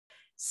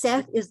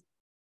Seth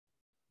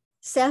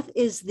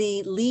is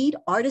the lead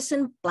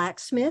artisan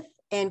blacksmith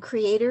and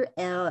creator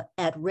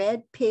at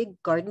Red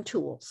Pig Garden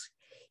Tools.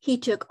 He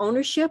took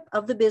ownership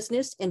of the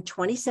business in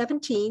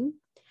 2017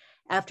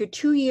 after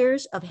 2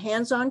 years of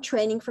hands-on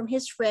training from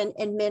his friend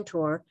and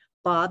mentor,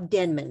 Bob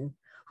Denman,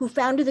 who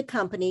founded the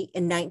company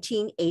in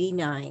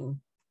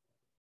 1989.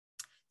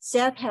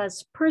 Seth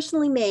has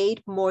personally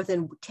made more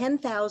than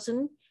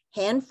 10,000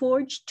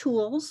 hand-forged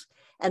tools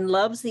and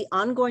loves the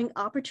ongoing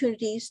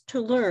opportunities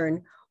to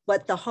learn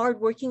what the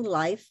hardworking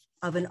life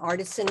of an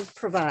artisan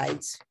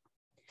provides.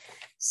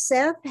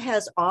 Seth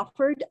has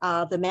offered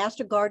the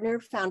Master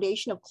Gardener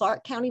Foundation of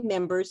Clark County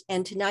members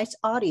and tonight's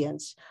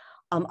audience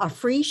a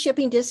free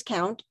shipping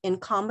discount in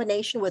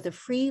combination with a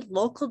free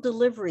local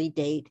delivery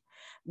date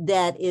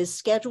that is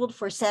scheduled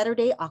for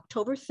Saturday,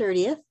 October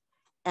 30th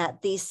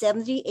at the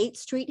 78th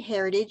Street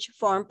Heritage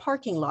Farm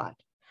parking lot.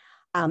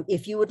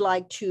 If you would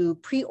like to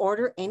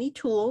pre-order any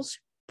tools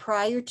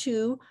prior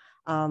to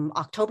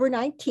October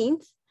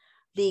 19th,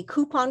 the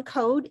coupon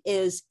code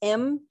is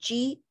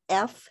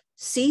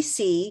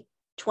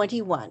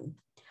MGFCC21.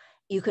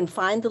 You can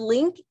find the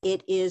link.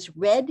 It is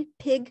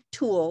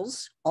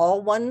redpigtools,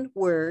 all one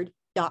word,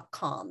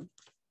 .com.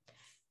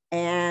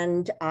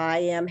 And I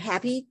am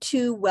happy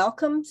to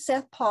welcome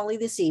Seth Pauley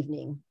this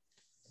evening.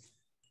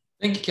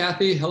 Thank you,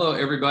 Kathy. Hello,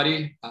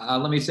 everybody.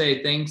 Let me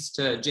say thanks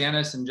to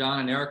Janice and John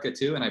and Erica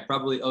too, and I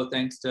probably owe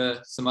thanks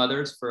to some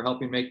others for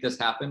helping make this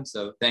happen.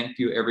 So thank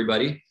you,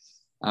 everybody.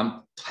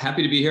 I'm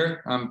happy to be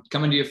here. I'm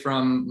coming to you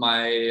from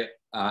my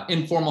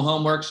informal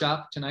home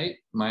workshop tonight.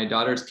 My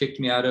daughter's kicked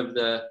me out of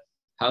the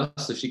house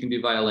so she can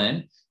do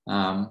violin,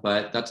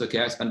 but that's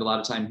okay. I spend a lot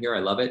of time here. I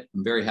love it.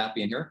 I'm very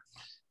happy in here.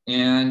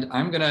 And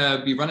I'm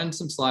gonna be running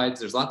some slides.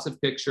 There's lots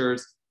of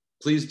pictures.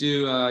 Please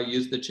do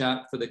use the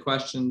chat for the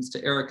questions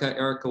to Erica.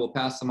 Erica will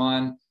pass them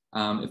on.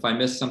 If I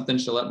miss something,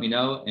 she'll let me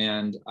know.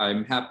 And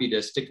I'm happy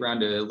to stick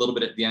around a little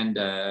bit at the end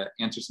to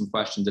answer some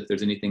questions if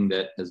there's anything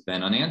that has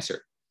been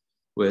unanswered.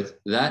 With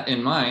that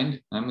in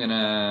mind, I'm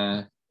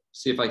gonna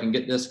see if I can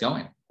get this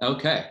going.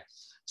 Okay,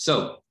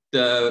 so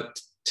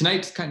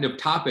tonight's kind of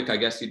topic, I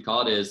guess you'd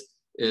call it,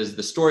 is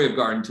the story of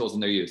garden tools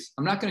and their use.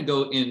 I'm not gonna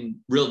go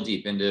in real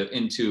deep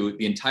into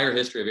the entire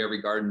history of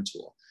every garden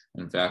tool.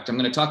 In fact, I'm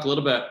going to talk a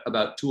little bit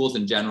about tools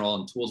in general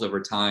and tools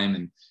over time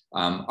and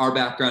our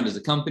background as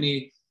a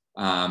company.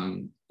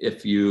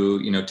 If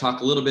you talk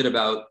a little bit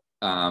about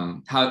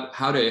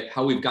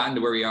how we've gotten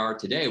to where we are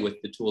today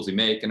with the tools we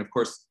make. And of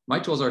course, my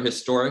tools are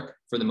historic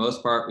for the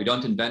most part. We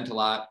don't invent a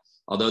lot,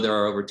 although there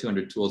are over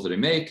 200 tools that I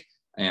make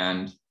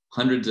and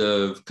hundreds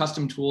of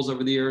custom tools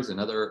over the years and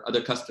other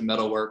custom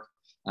metalwork.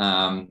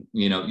 I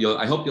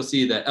hope you'll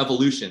see the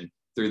evolution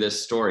through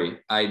this story.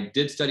 I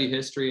did study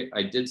history.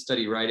 I did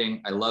study writing.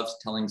 I love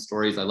telling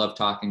stories. I love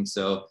talking.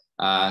 So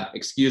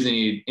excuse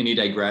any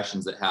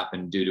digressions that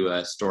happen due to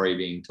a story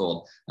being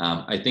told.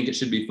 I think it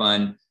should be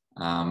fun.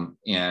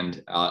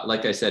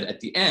 Like I said,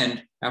 at the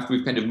end, after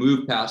we've kind of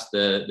moved past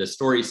the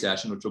story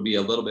session, which will be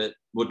the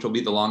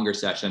longer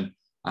session,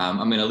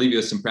 I'm going to leave you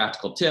with some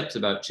practical tips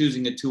about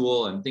choosing a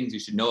tool and things you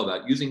should know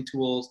about using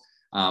tools.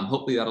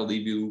 Hopefully that'll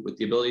leave you with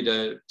the ability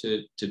to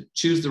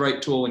choose the right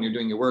tool when you're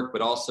doing your work,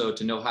 but also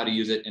to know how to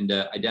use it and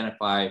to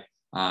identify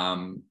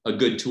a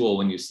good tool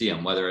when you see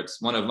them, whether it's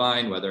one of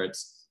mine, whether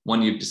it's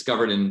one you've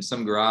discovered in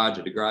some garage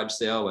at a garage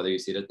sale, whether you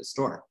see it at the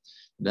store.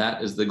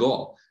 That is the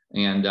goal.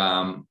 And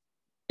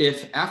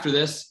if after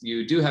this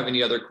you do have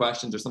any other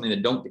questions or something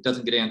that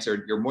doesn't get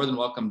answered, you're more than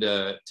welcome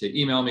to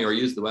email me or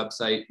use the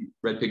website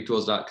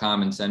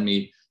redpigtools.com and send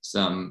me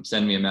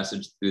a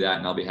message through that,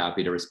 and I'll be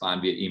happy to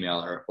respond via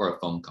email or a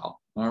phone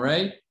call. All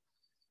right.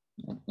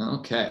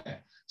 Okay.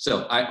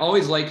 So I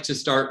always like to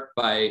start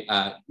by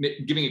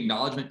giving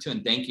acknowledgement to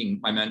and thanking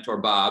my mentor,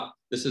 Bob.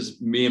 This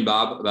is me and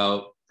Bob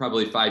about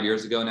probably 5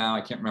 years ago now.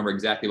 I can't remember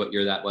exactly what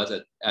year that was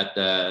at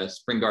the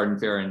Spring Garden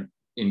Fair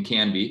in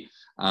Canby,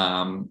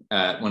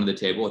 at one of the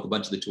table with a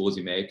bunch of the tools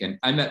you make. And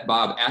I met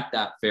Bob at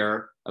that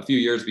fair a few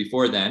years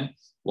before then,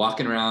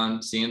 walking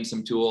around, seeing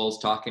some tools,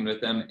 talking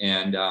with them.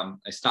 And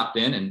I stopped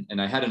in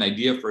and I had an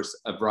idea for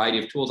a variety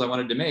of tools I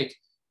wanted to make.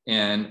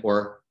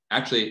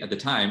 Actually, at the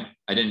time,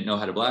 I didn't know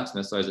how to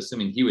blacksmith, so I was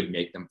assuming he would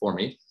make them for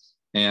me.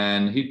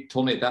 And he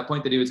told me at that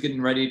point that he was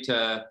getting ready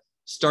to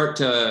start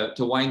to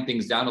wind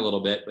things down a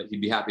little bit, but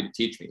he'd be happy to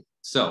teach me.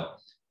 So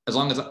as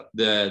long as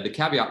the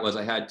caveat was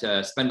I had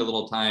to spend a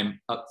little time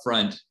up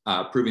front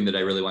proving that I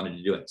really wanted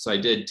to do it. So I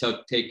did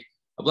take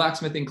a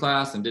blacksmithing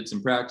class and did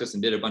some practice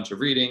and did a bunch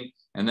of reading.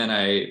 And then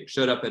I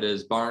showed up at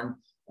his barn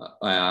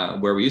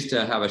where we used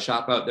to have a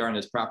shop out there on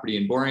his property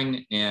in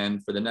Boring.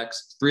 And for the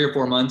next 3 or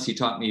 4 months, he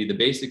taught me the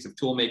basics of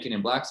tool making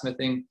and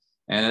blacksmithing.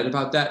 And at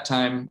about that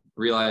time,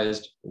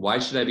 realized, why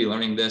should I be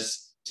learning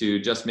this to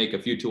just make a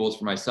few tools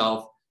for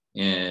myself?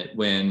 And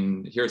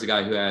when here's a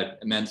guy who had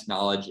immense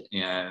knowledge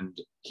and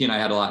he and I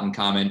had a lot in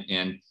common,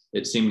 and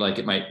it seemed like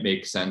it might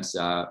make sense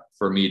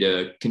for me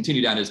to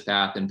continue down his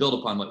path and build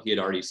upon what he had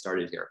already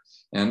started here.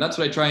 And that's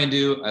what I try and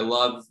do. I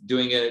love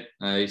doing it.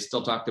 I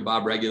still talk to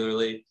Bob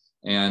regularly.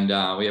 And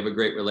we have a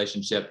great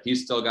relationship.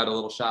 He's still got a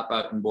little shop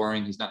out in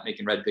Boring. He's not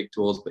making red pig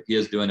tools, but he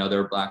is doing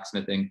other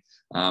blacksmithing.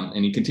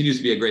 And he continues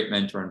to be a great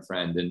mentor and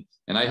friend.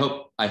 And I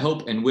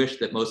hope and wish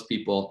that most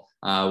people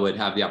would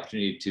have the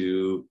opportunity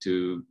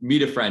to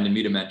meet a friend and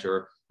meet a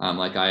mentor,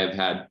 like I have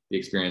had the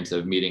experience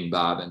of meeting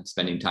Bob and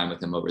spending time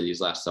with him over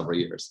these last several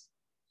years.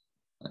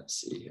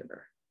 Let's see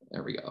here.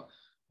 There we go.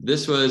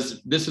 This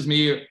was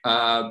me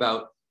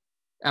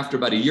after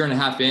about a year and a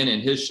half in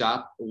his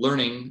shop,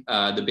 learning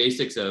the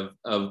basics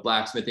of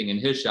blacksmithing in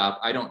his shop.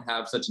 I don't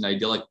have such an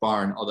idyllic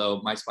barn,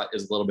 although my spot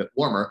is a little bit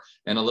warmer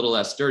and a little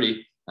less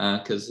sturdy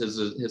because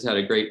his had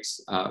a great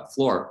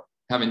floor.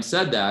 Having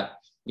said that,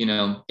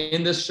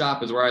 in this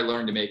shop is where I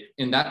learned to make,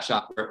 in that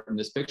shop, in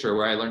this picture,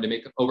 where I learned to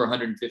make over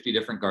 150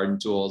 different garden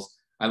tools.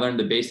 I learned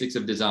the basics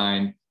of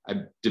design.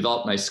 I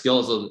developed my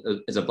skills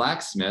as a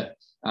blacksmith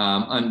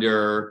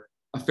under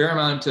a fair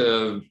amount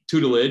of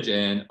tutelage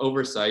and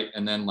oversight,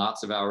 and then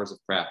lots of hours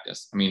of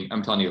practice. I mean,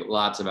 I'm telling you,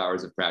 lots of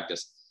hours of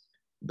practice.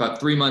 About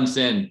 3 months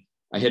in,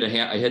 I hit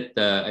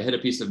a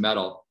piece of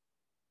metal.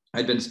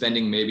 I'd been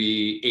spending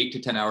maybe 8 to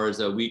 10 hours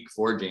a week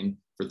forging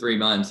for 3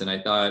 months, and I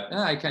thought,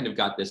 I kind of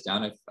got this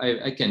down.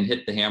 I can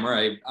hit the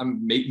hammer.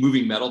 I'm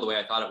moving metal the way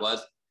I thought it was.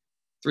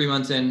 3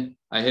 months in,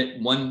 I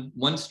hit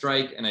one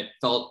strike, and it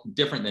felt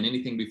different than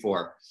anything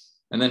before.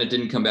 And then it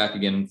didn't come back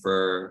again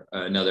for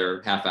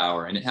another half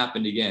hour, and it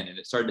happened again, and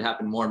it started to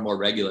happen more and more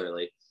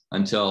regularly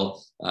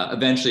until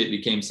eventually it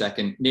became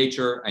second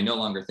nature. I no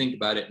longer think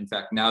about it. In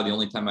fact, now the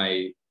only time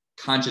I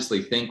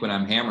consciously think when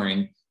I'm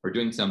hammering or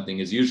doing something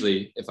is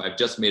usually if I've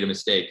just made a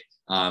mistake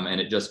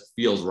and it just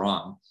feels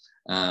wrong.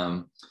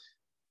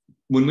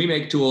 When we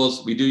make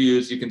tools, we do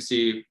use, you can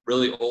see,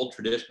 really old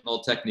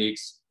traditional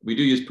techniques. We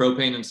do use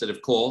propane instead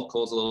of coal.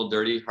 Coal's a little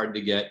dirty, hard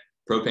to get.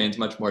 Propane is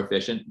much more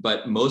efficient,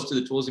 but most of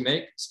the tools we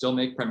make still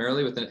make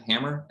primarily with a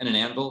hammer and an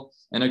anvil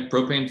and a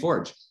propane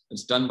forge.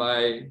 It's done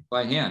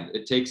by hand.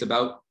 It takes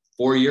about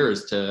 4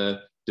 years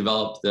to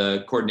develop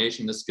the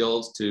coordination, the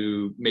skills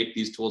to make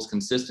these tools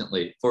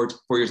consistently. 4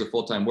 years of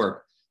full-time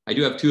work. I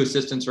do have 2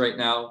 assistants right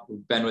now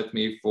who've been with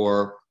me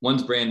for,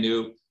 one's brand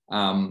new.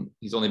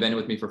 He's only been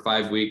with me for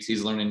 5 weeks.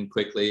 He's learning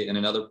quickly. And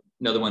another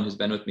one who's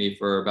been with me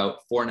for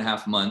about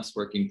 4.5 months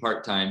working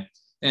part-time.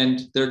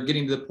 And they're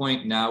getting to the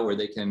point now where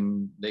they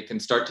can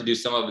start to do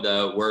some of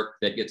the work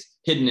that gets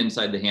hidden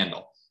inside the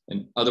handle.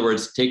 In other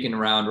words, taking a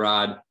round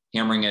rod,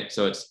 hammering it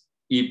so it's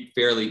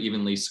fairly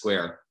evenly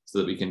square so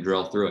that we can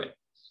drill through it.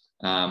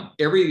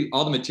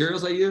 All the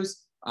materials I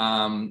use,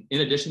 in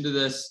addition to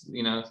this,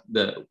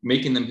 the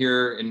making them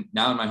here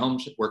now in my home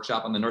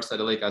workshop on the north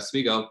side of Lake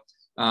Oswego,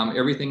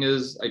 everything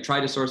is, I try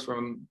to source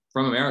from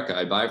America.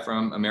 I buy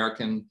from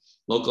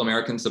local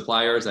American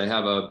suppliers. I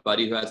have a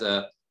buddy who has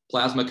a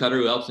plasma cutter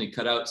who helps me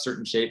cut out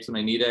certain shapes when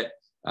I need it.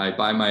 I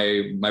buy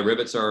my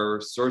rivets are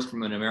sourced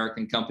from an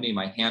American company.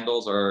 My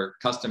handles are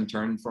custom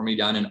turned for me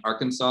down in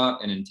Arkansas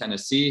and in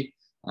Tennessee.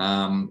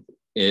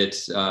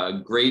 It's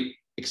a great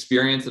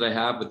experience that I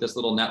have with this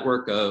little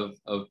network of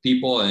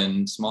people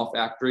and small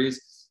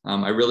factories.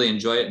 I really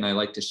enjoy it, and I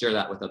like to share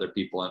that with other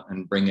people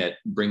and bring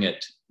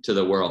it to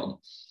the world.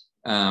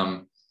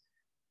 In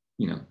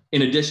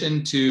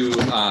addition to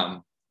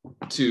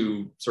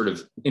sort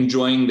of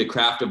enjoying the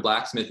craft of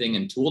blacksmithing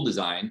and tool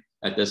design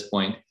at this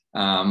point,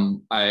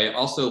 I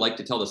also like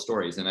to tell the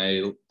stories.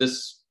 And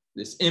this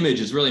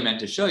image is really meant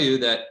to show you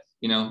that,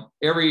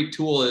 every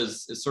tool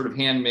is sort of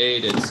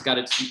handmade. It's got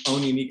its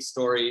own unique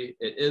story.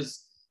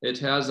 It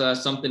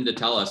has something to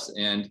tell us.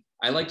 And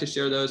I like to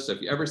share those. So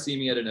if you ever see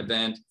me at an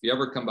event, if you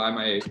ever come by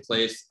my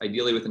place,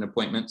 ideally with an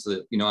appointment so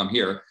that I'm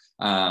here,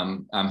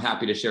 I'm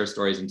happy to share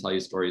stories and tell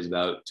you stories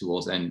about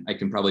tools, and I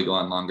can probably go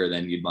on longer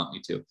than you'd want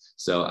me to.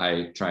 So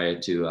I'll try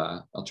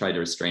to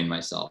restrain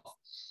myself.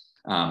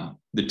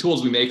 The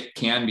tools we make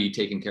can be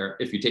taken care of.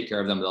 If you take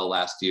care of them, they'll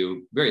last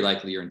you very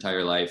likely your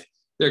entire life.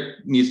 There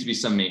needs to be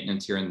some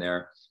maintenance here and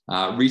there.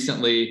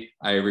 Recently,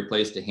 I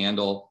replaced a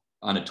handle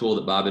on a tool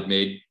that Bob had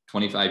made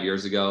 25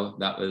 years ago.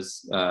 That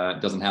was,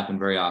 doesn't happen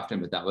very often,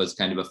 but that was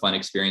kind of a fun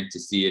experience to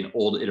see an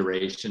old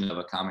iteration of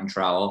a common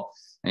trowel.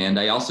 And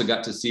I also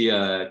got to see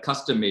a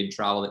custom made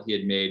trowel that he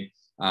had made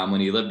when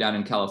he lived down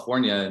in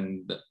California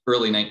in the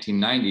early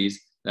 1990s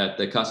that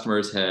the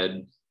customers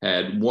had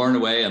worn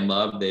away and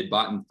loved. They'd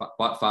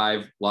bought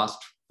 5,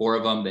 lost 4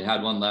 of them. They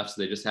had 1 left,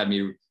 so they just had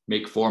me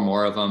make 4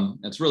 more of them.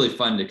 It's really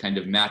fun to kind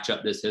of match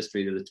up this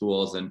history to the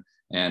tools, and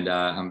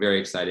I'm very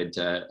excited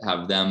to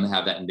have them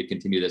have that and to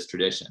continue this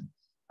tradition.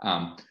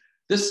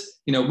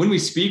 When we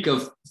speak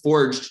of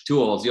forged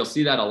tools, you'll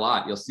see that a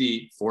lot. You'll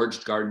see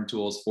forged garden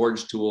tools,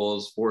 forged,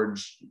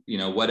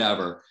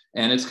 whatever.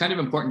 And it's kind of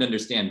important to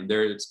understand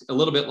it's a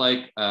little bit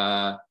like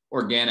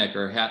organic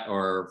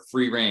or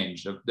free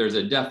range. There's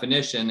a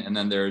definition, and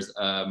then there's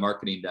a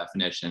marketing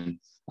definition.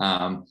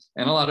 And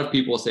a lot of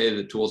people say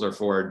that tools are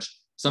forged.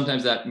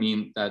 Sometimes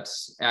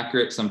that's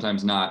accurate,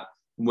 sometimes not.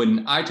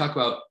 When I talk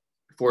about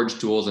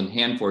forged tools and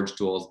hand forged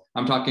tools,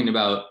 I'm talking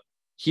about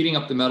heating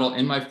up the metal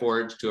in my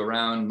forge to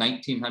around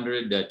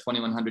 1900 to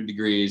 2100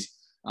 degrees,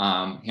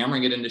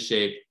 hammering it into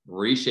shape,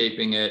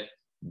 reshaping it,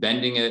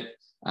 bending it,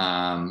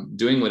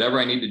 doing whatever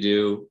I need to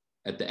do.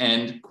 At the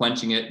end,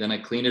 quenching it, then I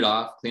clean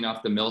off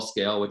the mill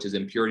scale, which is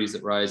impurities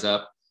that rise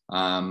up,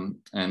 and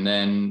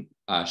then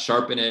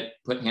sharpen it,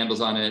 put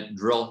handles on it,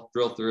 drill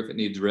through if it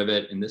needs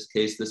rivet. In this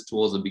case, this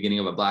tool is the beginning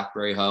of a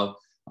blackberry hoe,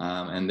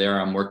 and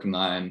there I'm working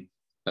on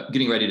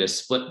getting ready to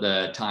split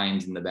the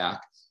tines in the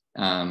back.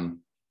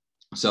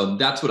 So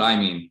that's what I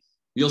mean.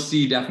 You'll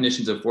see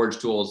definitions of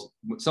forged tools.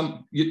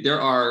 There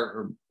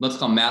are, let's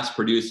call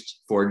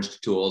mass-produced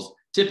forged tools.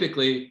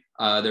 Typically,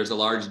 there's a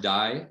large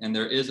die and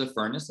there is a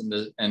furnace,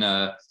 and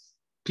a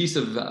piece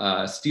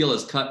of steel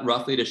is cut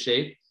roughly to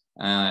shape.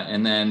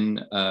 And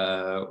then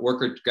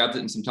worker grabs it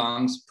in some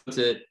tongs, puts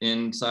it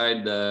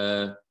inside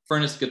the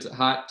furnace, gets it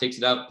hot, takes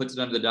it out, puts it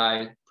under the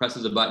die,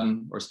 presses a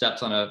button or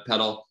steps on a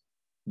pedal.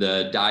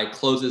 The die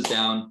closes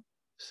down,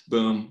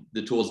 boom,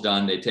 the tool's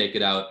done. They take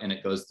it out and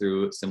it goes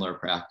through similar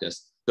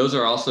practice. Those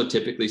are also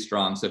typically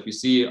strong. So if you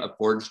see a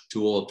forged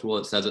tool, a tool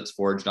that says it's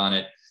forged on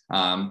it,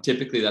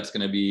 typically that's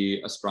going to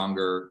be a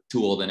stronger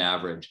tool than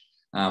average.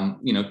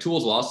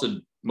 Tools will also,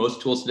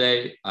 most tools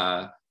today,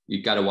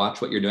 you've got to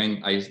watch what you're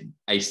doing.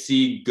 I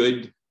see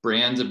good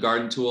brands of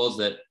garden tools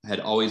that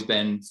had always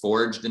been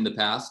forged in the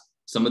past.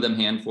 Some of them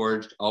hand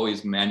forged,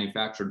 always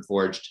manufactured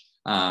forged,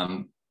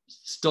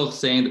 still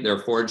saying that they're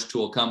forged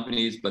tool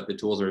companies, but the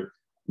tools are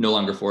no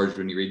longer forged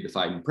when you read the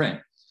fine print.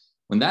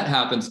 When that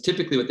happens,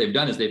 typically what they've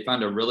done is they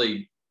found a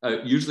really,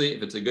 usually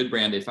if it's a good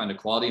brand, they found a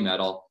quality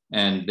metal,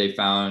 and they've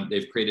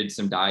created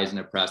some dies in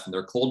a press, and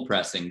they're cold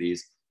pressing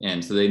these.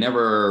 And so they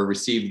never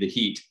receive the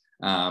heat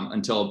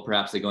until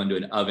perhaps they go into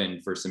an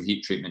oven for some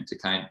heat treatment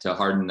to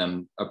harden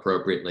them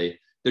appropriately.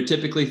 They're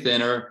typically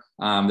thinner.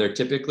 They're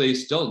typically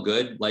still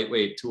good,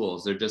 lightweight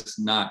tools. They're just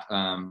not,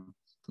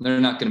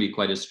 they're not going to be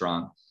quite as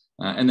strong.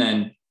 And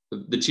then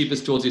the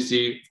cheapest tools you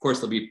see, of course,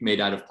 they'll be made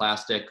out of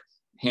plastic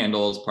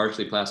handles,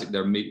 partially plastic.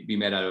 They'll be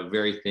made out of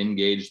very thin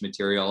gauged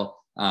material.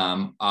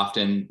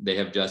 Often they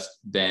have just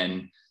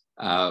been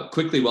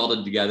quickly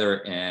welded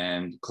together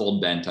and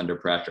cold bent under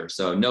pressure.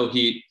 So no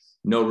heat,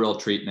 no real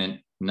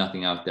treatment,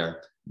 nothing out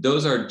there.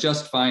 Those are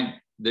just fine.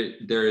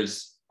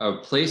 There's a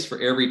place for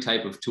every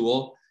type of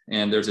tool,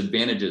 and there's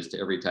advantages to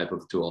every type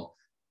of tool.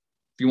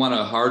 If you want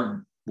a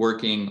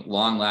hard-working,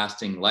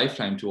 long-lasting,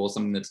 lifetime tool,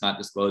 something that's not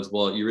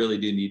disposable, you really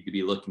do need to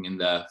be looking in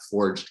the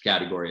forged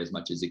category as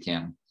much as you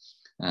can.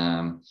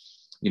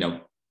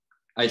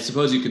 I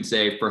suppose you could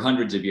say for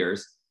hundreds of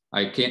years,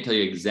 I can't tell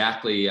you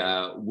exactly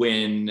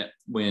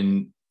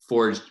when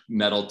forged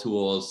metal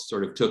tools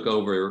sort of took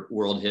over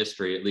world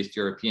history, at least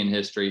European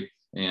history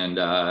and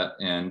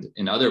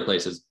in other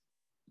places.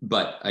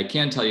 But I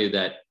can tell you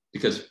that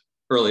because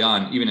early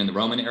on, even in the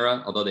Roman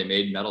era, although they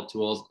made metal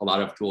tools, a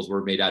lot of tools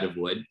were made out of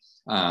wood.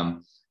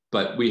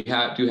 But we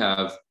do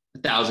have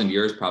 1,000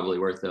 years probably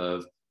worth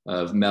of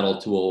metal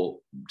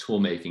tool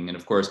making. And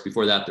of course,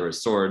 before that, there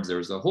was swords, there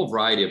was a whole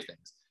variety of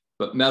things.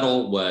 But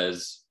metal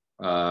was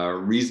a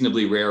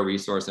reasonably rare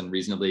resource and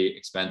reasonably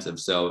expensive.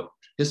 So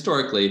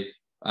historically,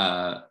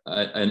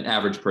 an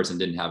average person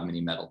didn't have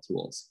many metal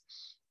tools.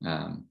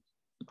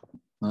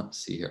 Let's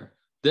see here.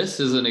 This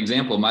is an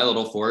example of my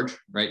little forge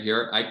right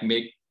here. I can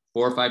make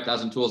 4,000 or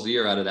 5,000 tools a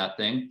year out of that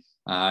thing.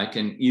 I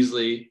can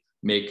easily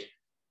make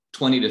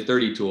 20 to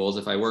 30 tools.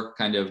 If I work,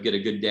 get a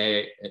good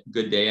day,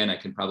 and I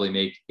can probably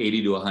make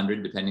 80 to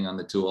 100 depending on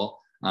the tool.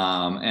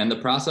 And the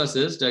process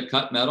is to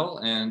cut metal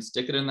and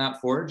stick it in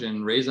that forge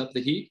and raise up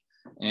the heat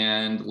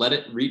and let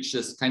it reach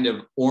this kind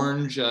of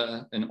orange,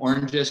 an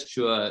orangish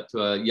to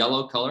a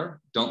yellow color.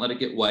 Don't let it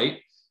get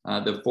white.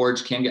 The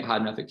forge can get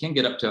hot enough. It can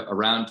get up to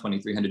around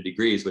 2,300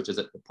 degrees, which is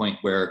at the point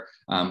where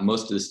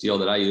most of the steel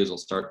that I use will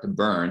start to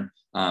burn.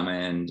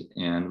 And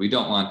we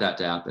don't want that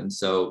to happen.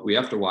 So we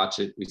have to watch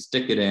it. We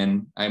stick it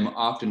in. I'm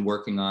often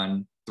working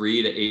on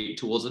 3 to 8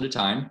 tools at a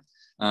time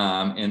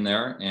in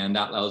there. And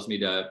that allows me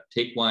to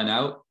take one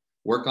out,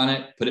 work on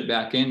it, put it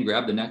back in,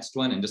 grab the next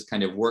one, and just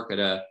kind of work at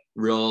a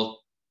real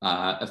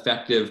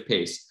effective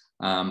pace.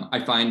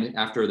 I find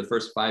after the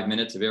first 5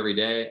 minutes of every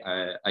day,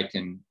 I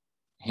can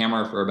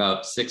hammer for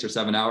about 6 or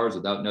 7 hours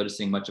without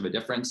noticing much of a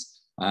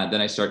difference.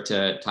 Then I start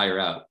to tire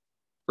out.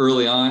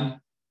 Early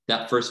on,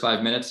 that first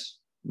 5 minutes,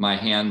 my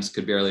hands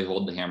could barely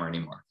hold the hammer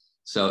anymore.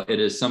 So it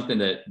is something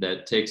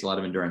that takes a lot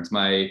of endurance.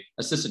 My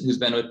assistant, who's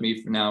been with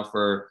me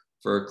for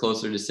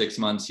closer to 6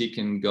 months, he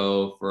can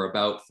go for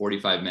about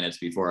 45 minutes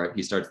before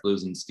he starts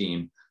losing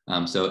steam.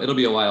 So it'll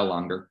be a while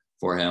longer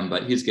for him,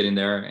 but he's getting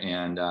there,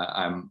 and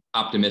I'm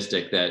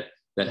optimistic that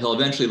he'll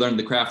eventually learn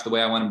the craft the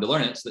way I want him to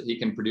learn it, so that he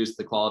can produce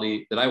the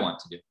quality that I want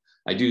to do.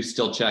 I do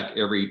still check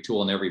every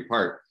tool and every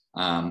part,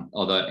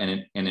 although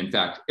in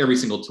fact every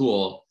single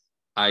tool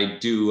I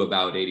do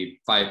about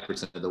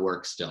 85% of the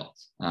work still,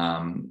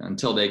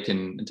 until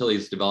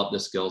he's developed the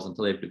skills,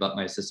 until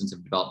my assistants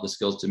have developed the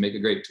skills to make a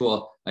great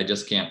tool. I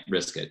just can't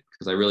risk it,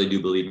 because I really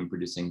do believe in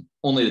producing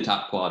only the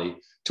top quality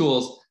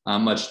tools,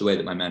 much the way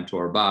that my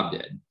mentor Bob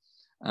did.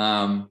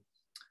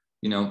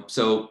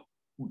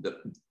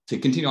 To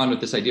continue on with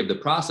this idea of the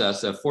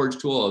process, a forge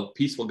tool, a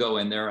piece will go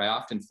in there. I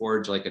often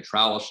forge like a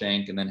trowel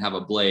shank and then have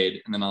a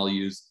blade, and then I'll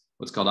use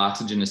what's called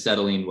oxygen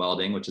acetylene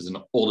welding, which is an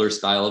older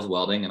style of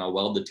welding, and I'll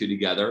weld the two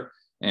together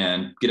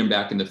and get them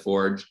back in the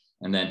forge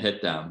and then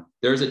hit them.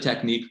 There's a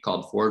technique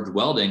called forge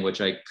welding,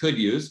 which I could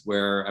use,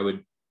 where I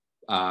would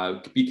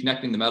be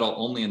connecting the metal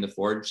only in the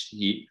forge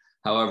heat.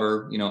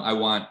 However, I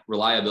want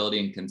reliability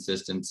and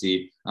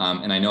consistency,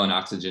 and I know an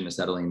oxygen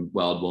acetylene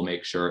weld will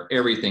make sure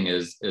everything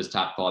is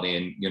top quality,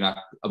 and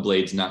a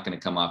blade's not going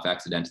to come off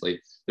accidentally.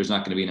 There's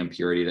not going to be an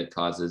impurity that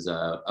causes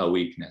a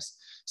weakness.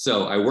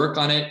 So I work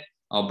on it.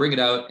 I'll bring it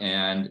out,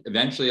 and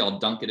eventually I'll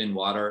dunk it in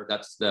water.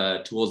 That's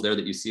the tools there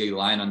that you see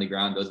lying on the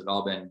ground. Those have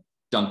all been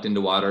dunked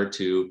into water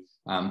to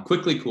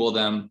quickly cool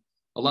them.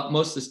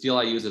 Most of the steel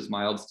I use is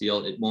mild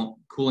steel.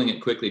 Cooling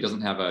it quickly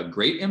doesn't have a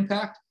great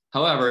impact.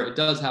 However, it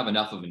does have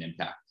enough of an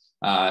impact.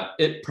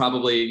 It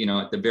probably,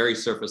 at the very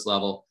surface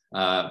level,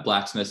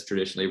 blacksmiths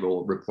traditionally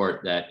will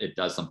report that it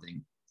does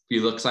something. If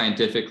you look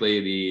scientifically,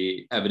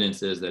 the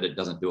evidence is that it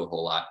doesn't do a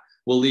whole lot.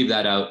 We'll leave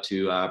that out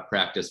to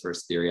practice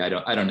versus theory. I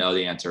don't know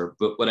the answer,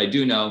 but what I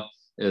do know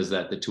is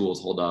that the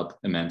tools hold up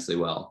immensely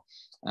well.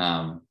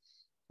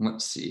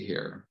 Let's see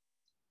here.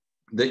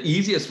 The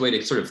easiest way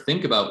to sort of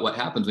think about what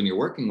happens when you're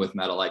working with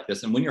metal like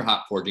this and when you're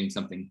hot forging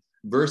something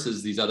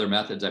versus these other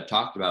methods I've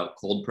talked about,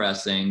 cold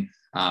pressing,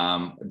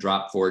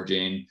 drop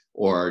forging,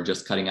 or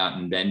just cutting out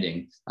and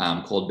bending,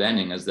 cold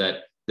bending, is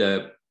that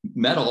the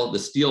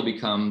steel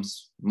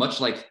becomes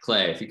much like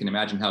clay, if you can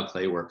imagine how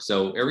clay works.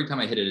 So every time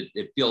I hit it,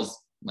 it feels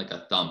like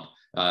a thump.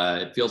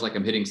 It feels like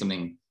I'm hitting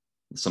something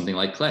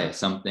like clay,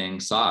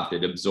 something soft.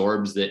 It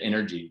absorbs the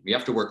energy. We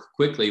have to work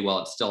quickly while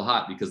it's still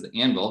hot, because the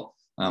anvil,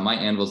 my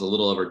anvil is a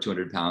little over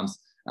 200 pounds,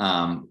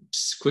 and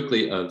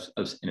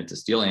it's a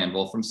steel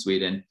anvil from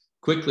Sweden,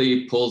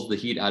 quickly pulls the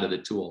heat out of the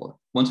tool.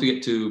 Once we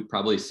get to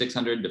probably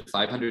 600 to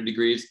 500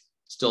 degrees,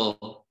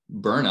 still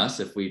burn us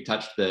if we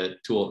touch the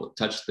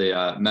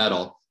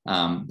metal,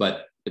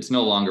 but it's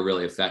no longer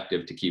really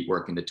effective to keep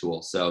working the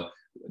tool. So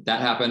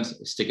that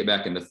happens, stick it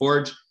back in the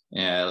forge,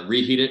 and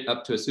reheat it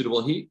up to a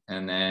suitable heat,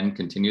 and then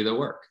continue the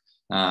work.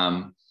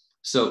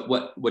 So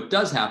what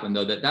does happen,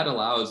 though, that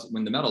allows,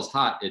 when the metal's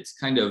hot, it's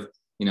kind of,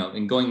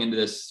 in going into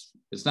this,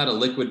 it's not a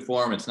liquid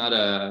form, it's not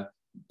a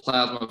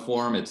plasma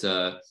form, it's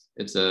a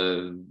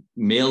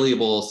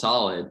malleable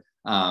solid,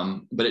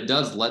 but it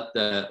does let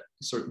the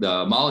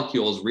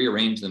molecules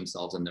rearrange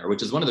themselves in there,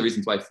 which is one of the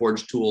reasons why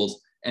forged tools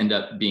end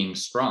up being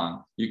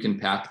strong. You can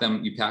pack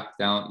them, you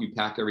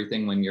pack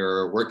everything when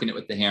you're working it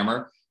with the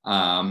hammer.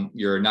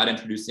 You're not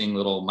introducing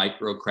little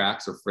micro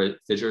cracks or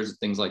fissures,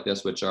 things like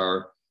this, which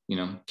are,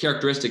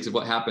 characteristics of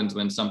what happens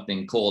when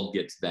something cold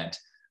gets bent.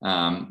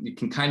 You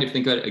can kind of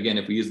think of it, again,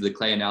 if we use the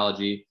clay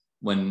analogy,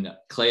 when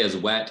clay is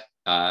wet,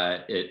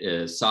 it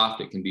is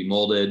soft, it can be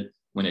molded.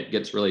 When it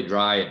gets really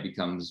dry, it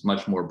becomes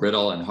much more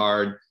brittle and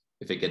hard.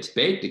 If it gets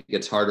baked, it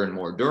gets harder and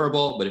more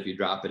durable, but if you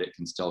drop it, it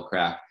can still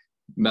crack.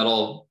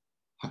 Metal,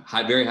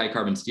 very high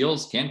carbon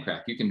steels can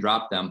crack. You can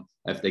drop them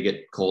if they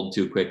get cold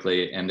too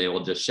quickly, and they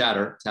will just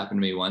shatter. It's happened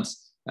to me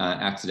once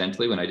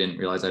accidentally, when I didn't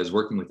realize I was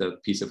working with a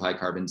piece of high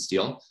carbon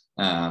steel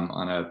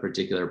on a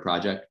particular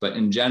project. But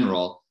in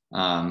general,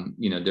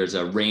 there's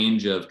a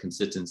range of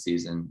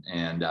consistencies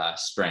and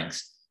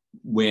strengths.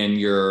 When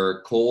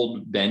you're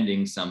cold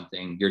bending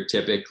something, you're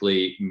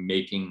typically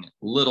making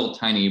little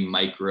tiny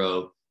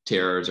micro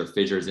tears or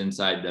fissures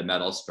inside the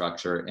metal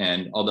structure.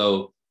 And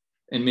although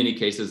in many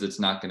cases it's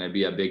not going to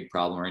be a big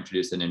problem or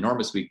introduce an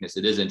enormous weakness,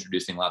 it is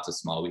introducing lots of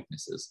small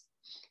weaknesses.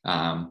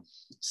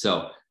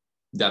 So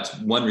that's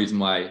one reason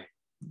why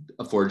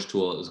a forged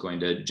tool is going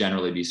to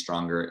generally be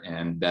stronger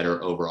and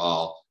better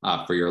overall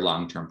for your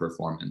long-term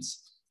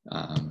performance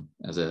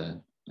as a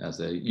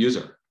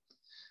user.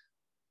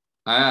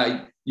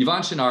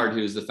 Yvon Chouinard,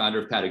 who's the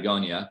founder of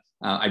Patagonia,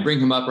 I bring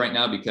him up right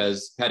now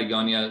because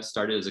Patagonia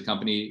started as a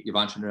company.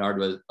 Yvon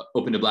Chouinard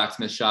opened a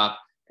blacksmith shop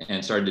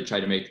and started to try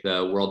to make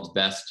the world's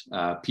best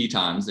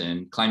pitons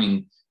and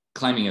climbing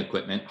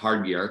equipment,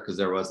 hard gear, because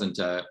there wasn't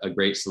a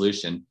great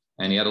solution.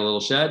 And he had a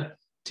little shed,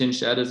 tin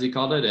shed as he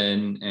called it,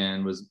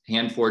 and was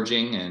hand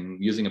forging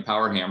and using a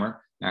power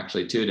hammer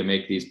actually too to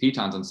make these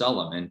pitons and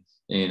sell them.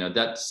 And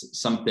that's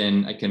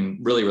something I can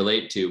really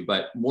relate to.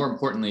 But more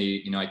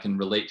importantly, I can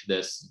relate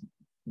to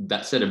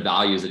that set of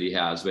values that he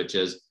has, which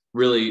is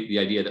really the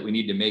idea that we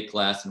need to make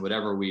less, and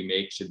whatever we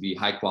make should be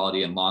high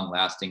quality and long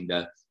lasting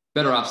to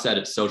better offset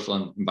its social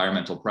and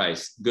environmental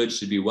price. Goods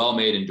should be well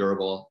made and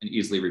durable and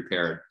easily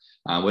repaired.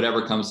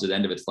 Whatever comes to the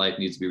end of its life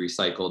needs to be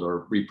recycled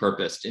or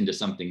repurposed into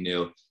something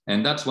new.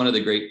 And that's one of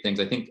the great things.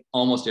 I think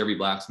almost every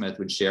blacksmith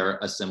would share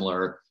a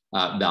similar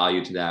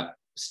value to that.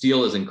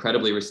 Steel is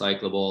incredibly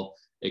recyclable.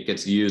 It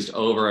gets used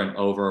over and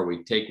over.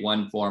 We take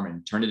one form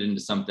and turn it into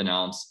something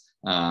else.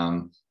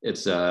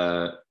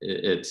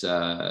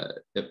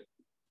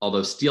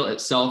 Although steel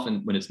itself,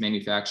 and when it's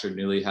manufactured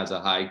newly, has a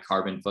high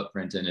carbon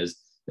footprint and is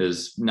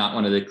not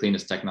one of the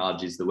cleanest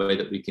technologies, the way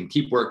that we can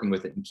keep working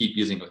with it and keep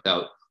using it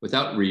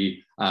without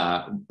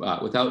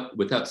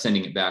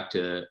sending it back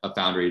to a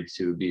foundry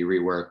to be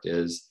reworked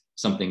is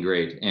something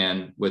great.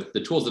 And with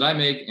the tools that I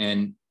make,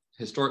 and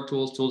historic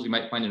tools you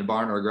might find in a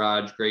barn or a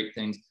garage, great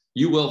things,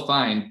 you will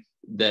find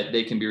that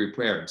they can be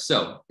repaired.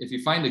 So if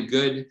you find a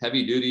good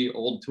heavy duty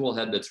old tool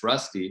head that's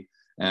rusty,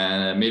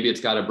 and maybe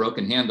it's got a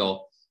broken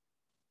handle,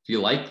 if you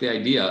like the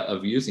idea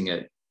of using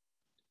it,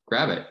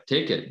 grab it,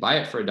 take it, buy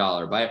it for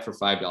 $1, buy it for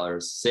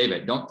 $5, save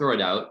it, don't throw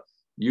it out.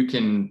 You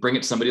can bring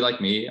it to somebody like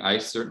me. I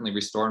certainly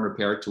restore and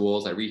repair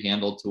tools. I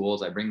rehandle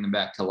tools. I bring them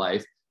back to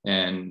life.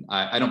 And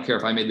I don't care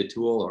if I made the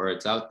tool or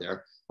it's out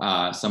there.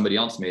 Somebody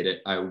else made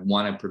it. I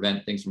want to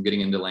prevent things from getting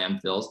into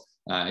landfills.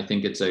 I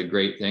think it's a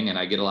great thing. And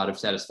I get a lot of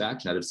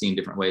satisfaction out of seeing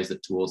different ways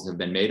that tools have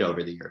been made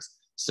over the years.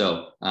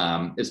 So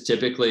it's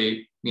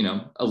typically,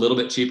 a little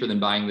bit cheaper than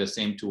buying the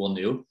same tool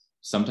new.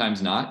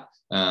 Sometimes not,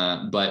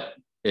 but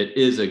it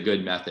is a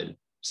good method.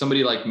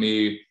 Somebody like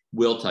me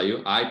will tell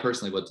you, I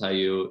personally will tell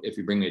you, if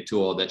you bring me a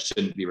tool that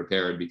shouldn't be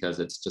repaired because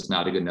it's just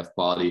not a good enough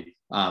quality,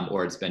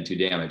 or it's been too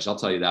damaged. I'll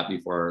tell you that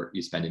before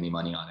you spend any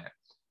money on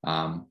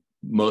it.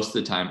 Most of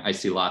the time I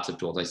see lots of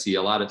tools. I see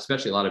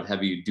especially a lot of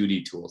heavy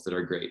duty tools that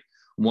are great.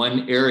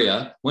 One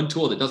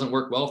tool that doesn't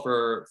work well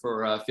for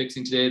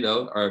fixing today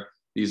though, are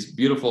these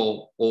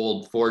beautiful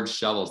old forged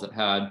shovels that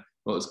had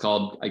what was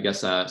called, I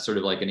guess, sort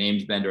of like an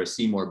Ames bend or a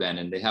Seymour bend.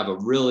 And they have a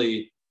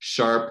really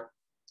sharp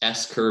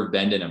S-curve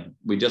bend in them.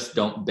 We just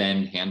don't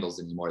bend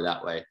handles anymore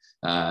that way.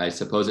 I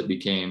suppose it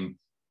became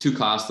too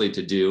costly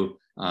to do,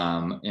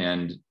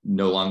 and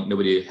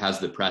nobody has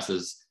the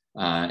presses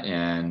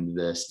and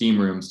the steam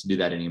rooms to do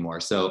that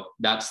anymore. So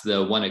that's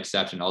the one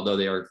exception. Although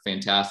they are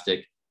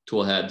fantastic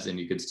tool heads and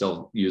you could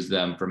still use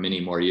them for many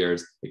more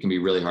years, it can be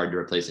really hard to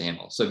replace a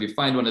handle. So if you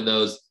find one of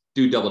those,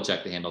 do double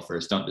check the handle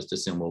first. Don't just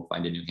assume we'll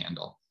find a new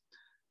handle.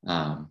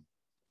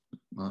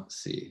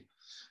 Let's see.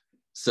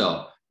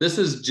 So this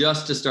is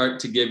just to start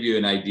to give you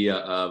an idea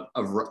of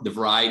the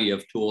variety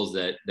of tools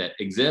that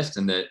exist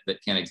and that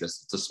can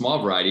exist. It's a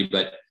small variety,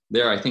 but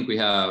there I think we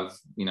have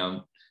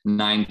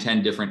 9,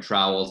 10 different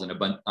trowels and a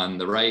bunch on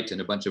the right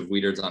and a bunch of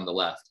weeders on the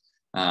left.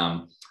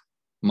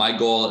 My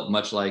goal,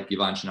 much like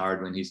Yvon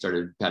Chouinard when he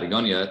started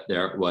Patagonia,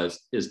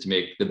 is to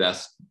make the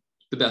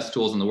best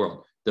tools in the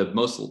world, the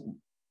most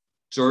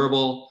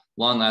durable,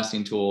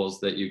 long-lasting tools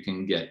that you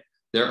can get.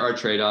 There are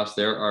trade-offs.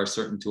 There are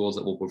certain tools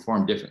that will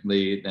perform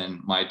differently than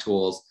my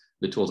tools,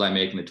 the tools I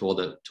make, and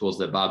the tools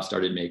that Bob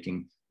started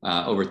making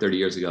over 30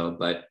 years ago.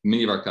 But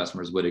many of our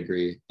customers would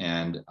agree,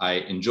 and I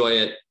enjoy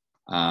it.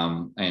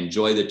 I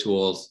enjoy the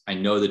tools. I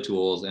know the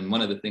tools. And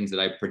one of the things that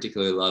I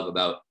particularly love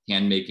about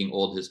hand making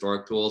old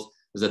historic tools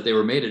is that they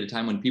were made at a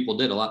time when people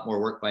did a lot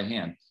more work by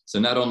hand. So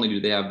not only do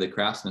they have the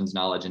craftsman's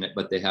knowledge in it,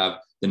 but they have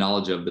the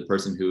knowledge of the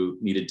person who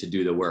needed to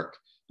do the work.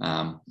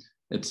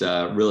 It's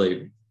a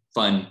really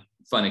fun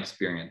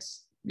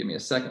experience. Give me a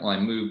second while I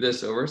move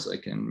this over so I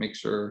can make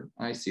sure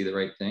I see the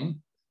right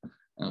thing.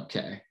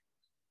 Okay.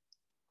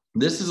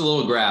 This is a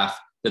little graph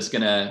that's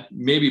gonna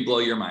maybe blow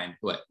your mind.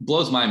 What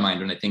blows my mind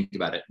when I think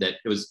about it, that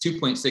it was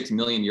 2.6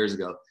 million years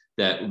ago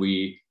that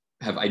we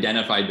have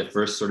identified the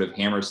first sort of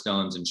hammer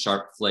stones and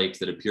sharp flakes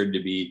that appeared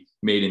to be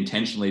made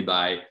intentionally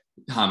by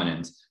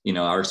hominins,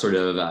 our sort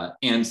of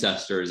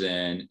ancestors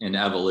in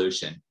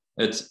evolution.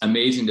 It's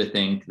amazing to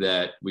think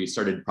that we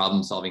started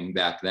problem solving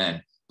back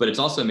then. But it's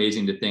also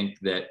amazing to think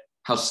that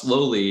how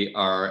slowly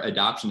our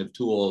adoption of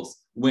tools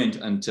went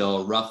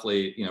until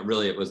roughly,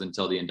 really it was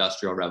until the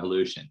Industrial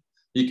Revolution.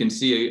 You can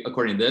see,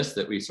 according to this,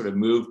 that we sort of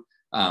moved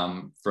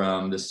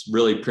from this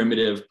really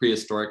primitive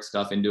prehistoric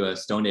stuff into a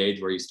Stone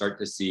Age where you start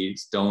to see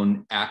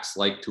stone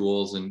axe-like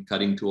tools and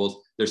cutting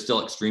tools. They're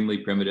still extremely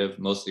primitive,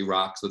 mostly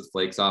rocks with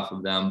flakes off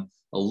of them,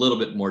 a little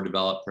bit more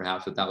developed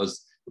perhaps, but that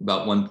was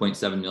about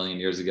 1.7 million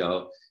years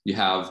ago. You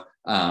have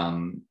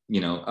around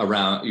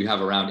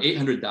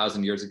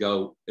 800,000 years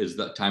ago is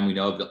the time we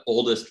know of the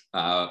oldest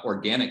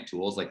organic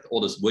tools, like the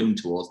oldest wooden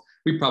tools.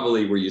 We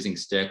probably were using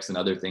sticks and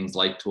other things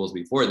like tools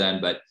before then,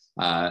 but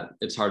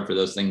it's hard for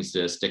those things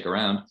to stick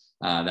around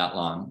that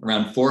long.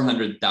 Around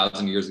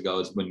 400,000 years ago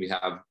is when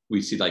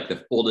we see like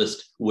the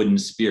oldest wooden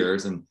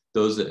spears, and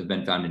those that have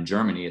been found in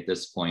Germany at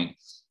this point.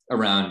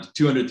 Around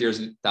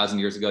 200,000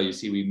 years ago, you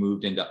see we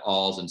moved into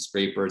awls and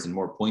scrapers and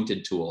more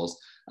pointed tools.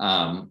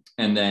 And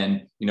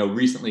then,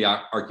 recently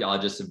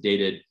archaeologists have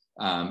dated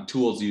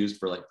tools used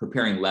for like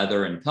preparing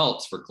leather and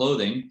pelts for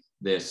clothing,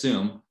 they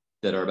assume,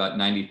 that are about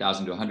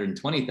 90,000 to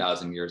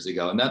 120,000 years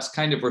ago. And that's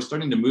we're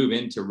starting to move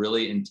into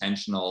really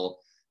intentional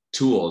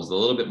tools, a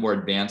little bit more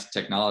advanced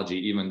technology,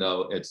 even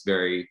though it's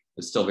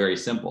still very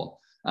simple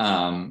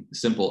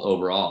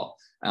overall.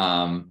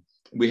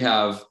 We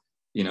have,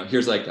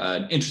 here's like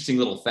an interesting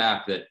little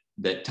fact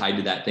that tied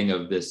to that thing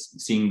of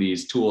seeing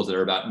these tools that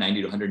are about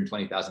 90 to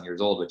 120,000 years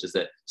old, which is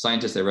that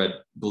scientists I read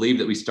believe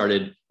that we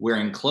started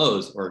wearing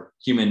clothes, or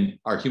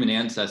our human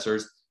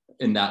ancestors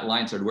in that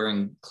line started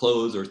wearing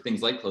clothes or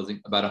things like clothing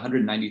about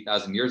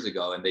 190,000 years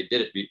ago. And they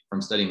did it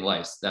from studying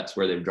lice. That's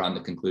where they've drawn the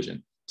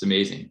conclusion. It's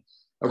amazing.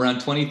 Around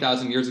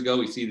 20,000 years ago,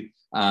 we see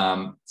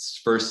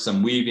first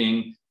some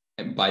weaving.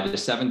 And by the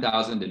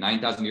 7,000 to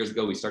 9,000 years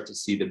ago, we start to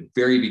see the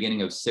very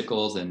beginning of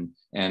sickles and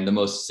the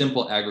most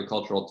simple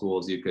agricultural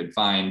tools you could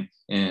find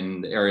in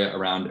the area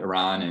around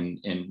Iran and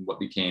in what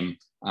became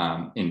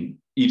in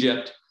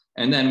Egypt.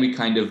 And then we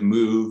kind of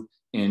move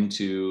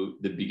into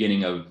the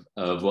beginning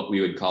of what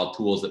we would call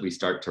tools that we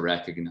start to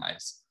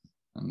recognize.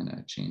 I'm going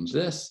to change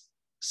this.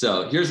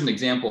 So here's an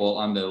example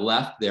on the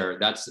left there.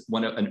 That's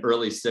an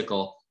early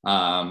sickle.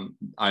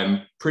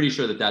 I'm pretty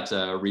sure that that's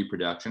a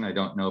reproduction. I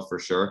don't know for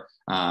sure.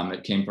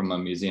 It came from a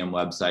museum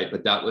website,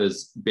 but that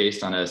was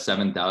based on a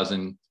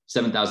 7,000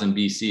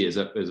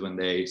 BC is when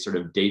they sort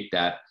of date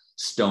that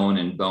stone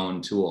and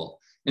bone tool.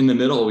 In the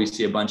middle, we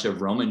see a bunch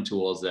of Roman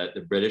tools that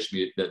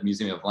the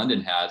Museum of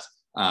London has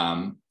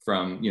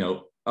from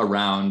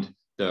around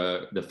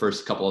the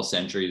first couple of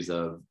centuries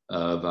of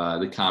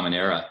the Common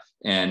Era.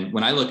 And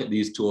when I look at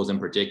these tools in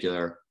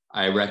particular,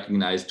 I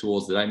recognize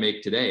tools that I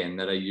make today and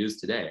that I use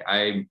today.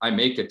 I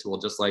make a tool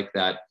just like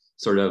that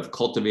sort of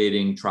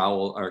cultivating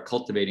trowel or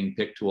cultivating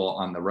pick tool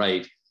on the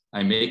right.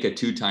 I make a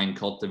two-tine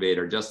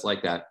cultivator just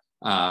like that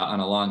on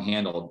a long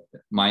handle.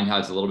 Mine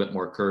has a little bit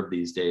more curve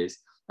these days.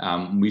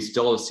 We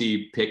still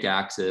see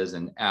pickaxes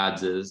and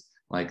adzes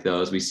like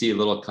those. We see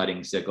little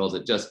cutting sickles.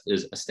 It just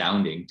is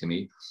astounding to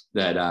me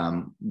that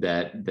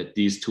that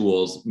these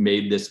tools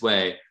made this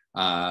way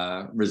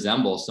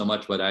resemble so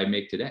much what I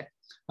make today,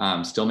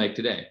 still make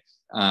today.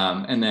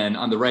 And then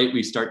on the right,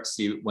 we start to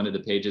see one of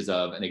the pages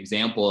of an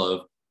example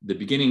of the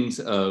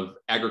beginnings of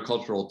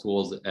agricultural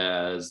tools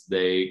as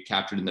they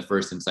captured in the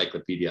first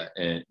encyclopedia,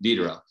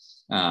 Diderot.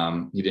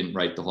 He didn't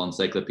write the whole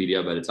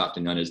encyclopedia, but it's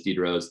often known as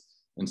Diderot's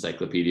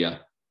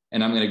encyclopedia.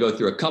 And I'm going to go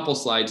through a couple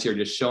slides here,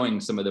 just showing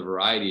some of the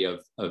variety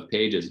of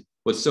pages.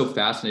 What's so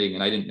fascinating,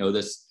 and I didn't know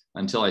this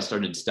until I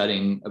started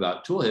studying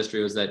about tool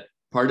history, was that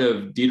part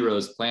of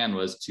Diderot's plan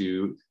was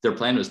to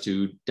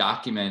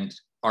document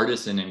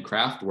artisan and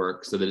craft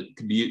work so that it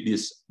could be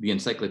the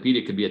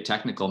encyclopedia could be a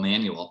technical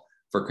manual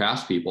for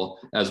craftspeople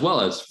as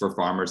well as for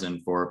farmers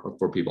and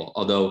for people,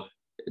 although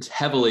it's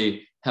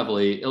heavily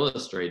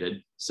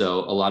illustrated.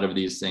 So a lot of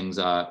these things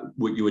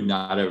you would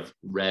not have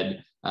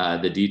read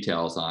the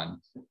details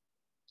on.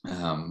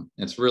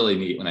 It's really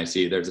neat when I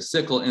see there's a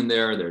sickle in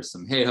there, there's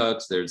some hay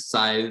hooks, there's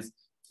scythes,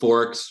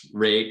 forks,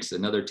 rakes,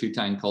 another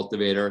two-tine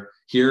cultivator.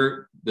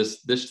 Here,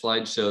 this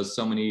slide shows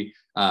so many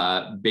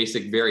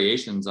basic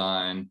variations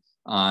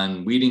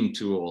on weeding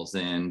tools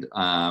and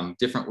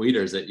different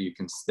weeders that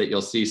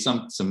you'll see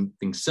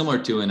something similar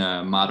to in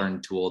a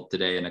modern tool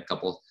today in a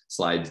couple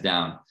slides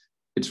down.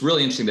 It's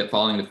really interesting that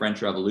following the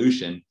French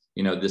Revolution,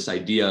 this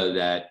idea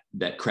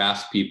that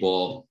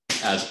craftspeople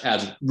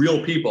as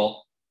real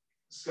people.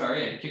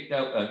 Sorry, I kicked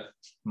out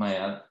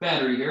my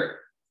battery here.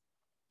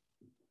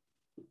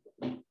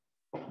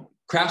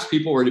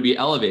 Craftspeople were to be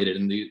elevated,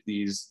 and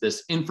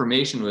this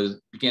information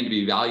began to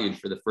be valued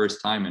for the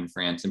first time in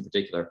France in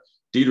particular.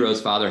 Diderot's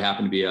father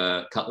happened to be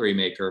a cutlery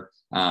maker,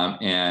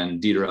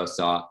 and Diderot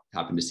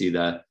happened to see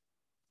the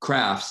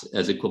crafts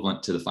as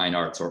equivalent to the fine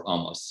arts, or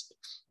almost.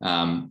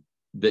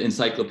 The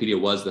encyclopedia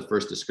was the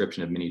first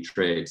description of many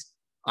trades.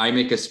 I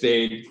make a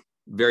spade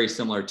very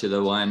similar to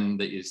the one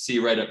that you see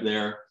right up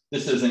there.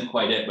 This isn't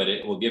quite it, but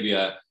it will give you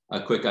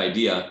a quick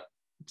idea.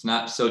 It's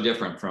not so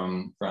different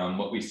from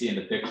what we see in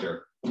the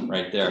picture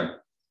right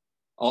there.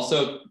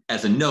 Also,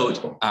 as a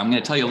note, I'm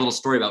going to tell you a little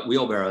story about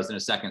wheelbarrows in a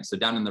second. So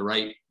down on the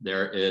right,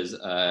 there is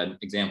an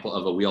example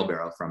of a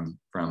wheelbarrow from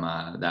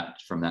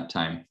that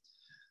time.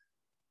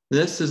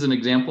 This is an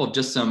example of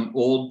just some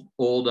old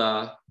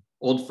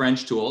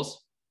French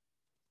tools,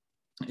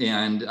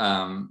 and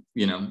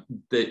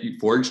the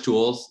forged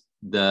tools.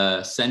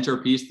 The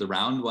centerpiece, the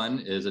round one,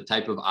 is a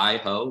type of eye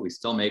hoe. We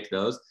still make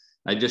those.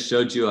 I just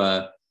showed you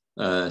a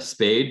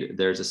spade.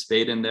 There's a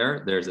spade in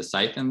there. There's a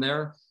scythe in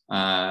there.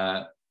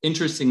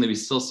 Interestingly, we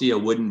still see a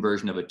wooden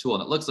version of a tool,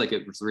 and it looks like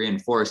it was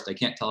reinforced. I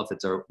can't tell if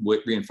it's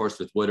reinforced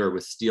with wood or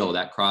with steel,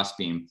 that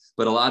crossbeam,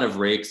 but a lot of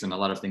rakes and a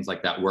lot of things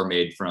like that were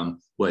made from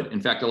wood. In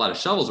fact, a lot of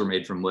shovels were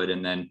made from wood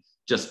and then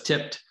just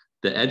tipped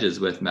the edges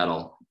with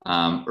metal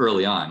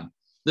early on.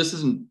 This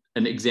is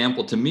an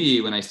example to me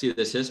when I see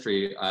this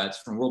history. It's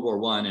from World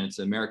War I, and it's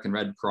American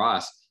Red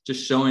Cross,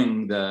 just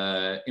showing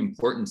the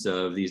importance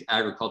of these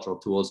agricultural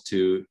tools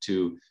to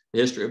the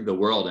history of the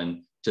world.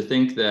 And to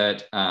think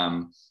that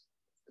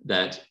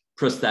that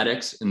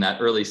prosthetics in that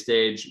early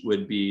stage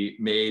would be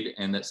made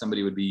and that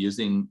somebody would be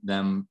using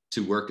them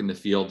to work in the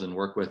fields and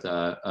work with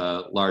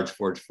a large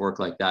forged fork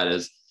like that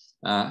is,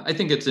 I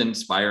think it's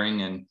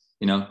inspiring and,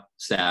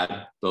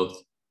 sad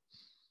both.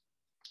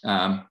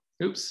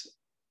 Oops,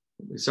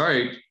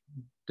 sorry,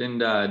 didn't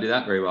do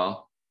that very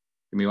well.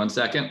 Give me 1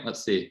 second,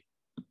 let's see.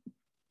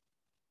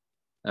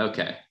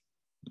 Okay,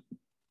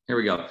 here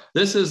we go.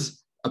 This is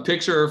a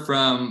picture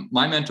from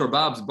my mentor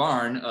Bob's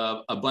barn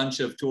of a bunch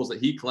of tools that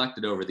he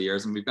collected over the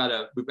years, and we've got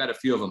a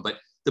few of them. But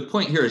the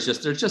point here is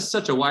there's just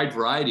such a wide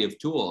variety of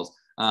tools.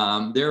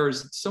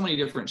 There's so many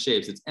different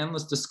shapes. It's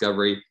endless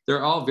discovery.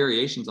 They're all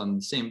variations on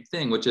the same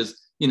thing, which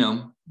is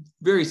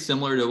very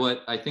similar to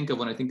what I think of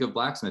when I think of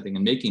blacksmithing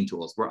and making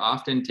tools. We're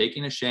often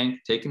taking a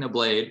shank, taking a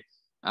blade,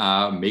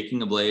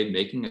 making a blade,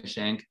 making a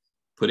shank,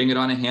 putting it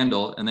on a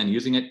handle, and then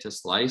using it to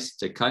slice,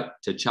 to cut,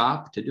 to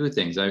chop, to do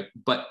things.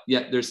 But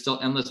yet there's still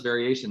endless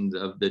variations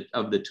of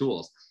the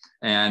tools.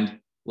 And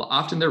well,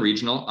 often they're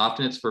regional,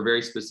 often it's for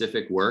very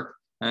specific work.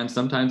 and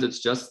sometimes it's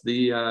just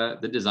the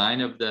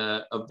design of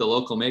the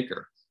local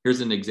maker.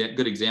 Here's an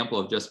good example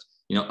of just,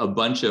 you know, a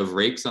bunch of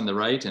rakes on the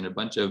right and a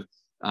bunch of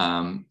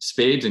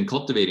spades and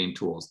cultivating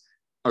tools.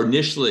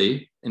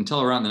 Initially,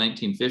 until around the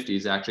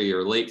 1950s, actually,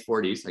 or late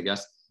 40s, I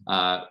guess,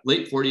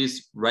 late 40s,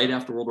 right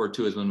after World War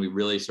II is when we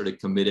really sort of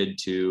committed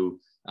to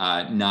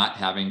not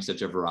having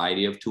such a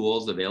variety of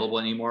tools available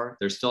anymore.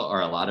 There still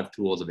are a lot of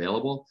tools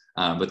available,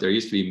 but there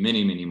used to be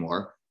many, many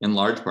more, in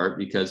large part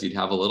because you'd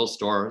have a little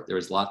store, there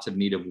was lots of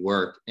need of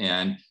work,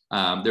 and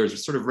there was a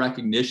sort of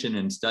recognition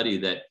and study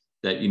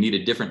that you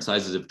needed different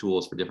sizes of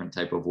tools for different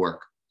type of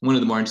work. One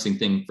of the more interesting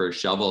things for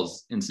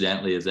shovels,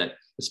 incidentally, is that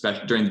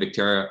especially during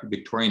the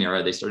Victorian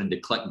era, they started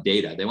to collect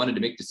data. They wanted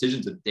to make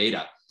decisions with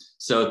data.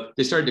 So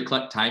they started to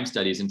collect time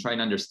studies and try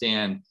and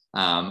understand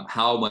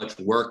how much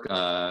work,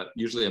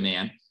 usually a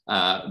man,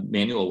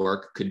 manual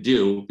work could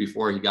do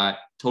before he got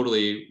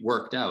totally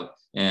worked out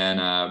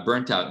and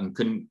burnt out and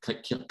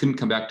couldn't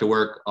come back to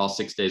work all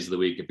 6 days of the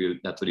week if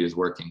that's what he was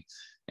working.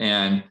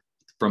 And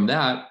from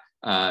that,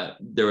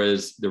 there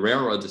was the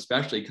railroads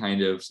especially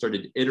kind of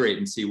started to iterate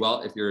and see,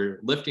 well, if you're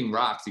lifting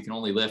rocks, you can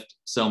only lift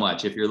so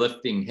much. If you're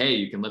lifting hay,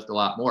 you can lift a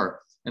lot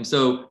more. And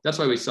so that's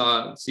why we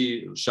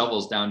see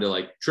shovels down to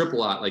like triple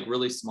lot, like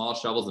really small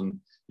shovels, and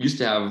used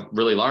to have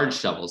really large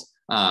shovels.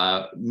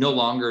 No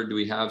longer do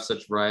we have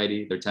such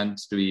variety. There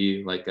tends to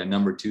be like a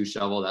number 2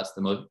 shovel. That's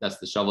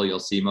the shovel you'll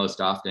see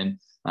most often.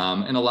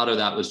 And a lot of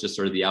that was just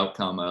sort of the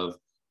outcome of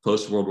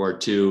post World War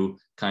II,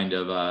 kind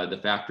of the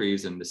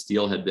factories and the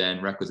steel had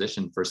been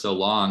requisitioned for so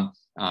long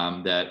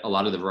that a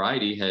lot of the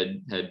variety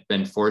had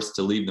been forced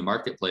to leave the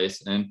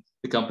marketplace, and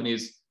the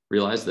companies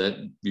realized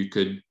that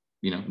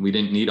we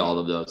didn't need all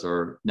of those,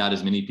 or not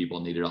as many people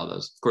needed all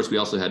those. Of course, we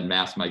also had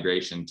mass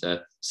migration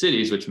to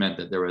cities, which meant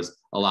that there was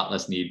a lot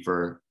less need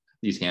for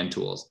these hand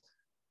tools.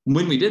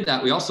 When we did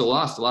that, we also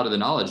lost a lot of the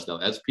knowledge, though.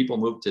 As people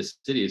moved to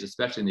cities,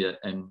 especially in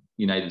the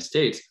United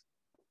States,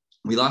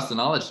 we lost the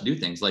knowledge to do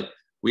things like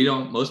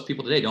most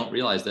people today don't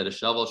realize that a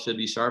shovel should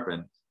be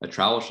sharpened, a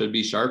trowel should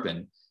be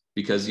sharpened,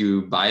 because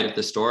you buy it at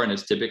the store and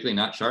it's typically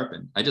not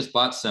sharpened. I just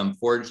bought some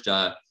forged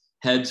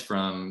heads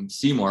from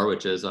Seymour,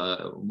 which is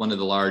one of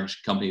the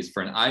large companies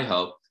for an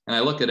hoe. And I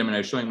look at them and I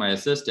was showing my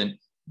assistant,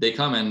 they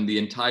come and the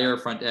entire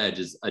front edge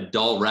is a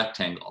dull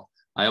rectangle.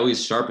 I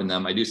always sharpen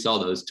them. I do sell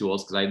those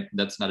tools because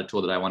that's not a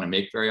tool that I want to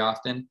make very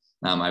often.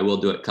 I will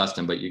do it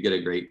custom, but you get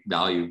a great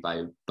value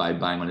by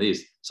buying one of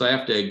these. So I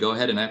have to go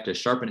ahead and I have to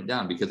sharpen it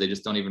down because they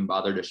just don't even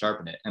bother to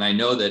sharpen it. And I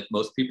know that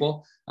most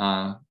people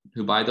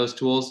who buy those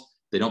tools,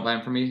 they don't buy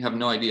them from me, have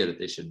no idea that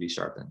they should be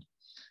sharpened.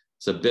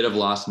 It's a bit of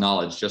lost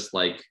knowledge, just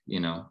like,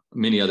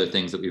 many other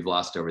things that we've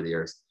lost over the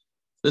years.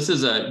 This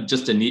is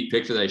just a neat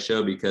picture that I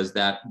show because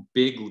that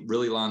big,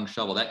 really long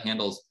shovel, that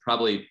handle's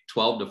probably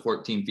 12 to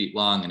 14 feet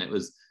long, and it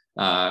was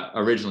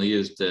originally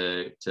used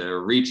to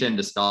reach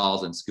into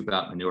stalls and scoop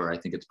out manure. I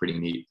think it's pretty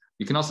neat.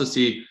 You can also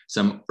see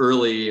some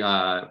early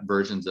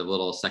versions of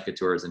little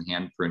secateurs and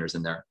hand pruners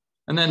in there.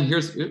 And then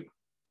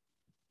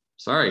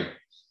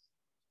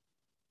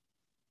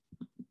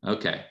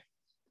okay.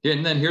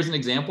 And then here's an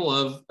example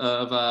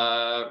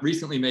of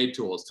recently made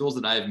tools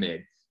that I've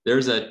made.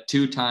 There's a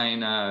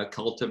 2-tine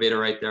cultivator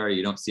right there.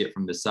 You don't see it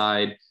from the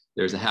side.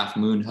 There's a half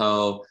moon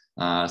hoe,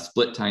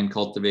 split tine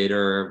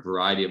cultivator,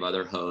 variety of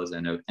other hoes,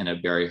 and a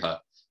berry hoe.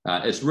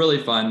 It's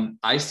really fun.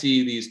 I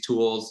see these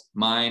tools,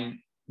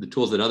 the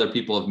tools that other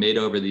people have made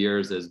over the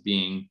years, as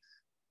being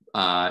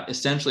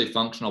essentially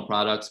functional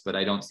products, but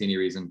I don't see any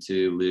reason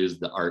to lose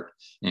the art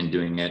in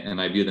doing it. And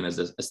I view them as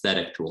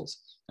aesthetic tools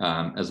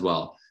as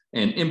well.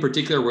 And in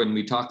particular, when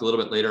we talk a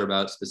little bit later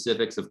about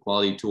specifics of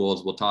quality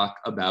tools, we'll talk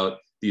about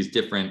these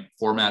different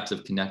formats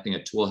of connecting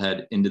a tool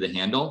head into the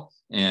handle.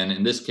 And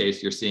in this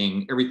case, you're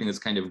seeing everything that's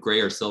kind of gray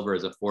or silver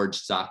as a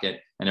forged socket,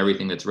 and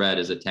everything that's red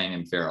is a tang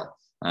and ferrule.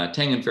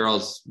 Tang and ferrule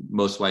is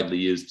most widely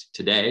used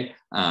today,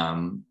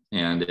 and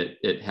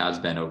it has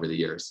been over the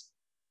years.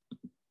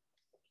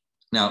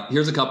 Now,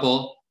 here's a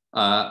couple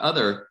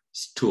other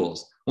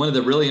tools. One of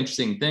the really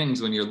interesting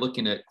things when you're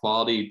looking at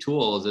quality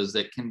tools is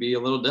it can be a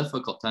little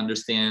difficult to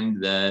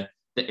understand the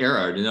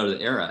era, or to know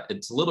the era.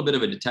 It's a little bit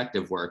of a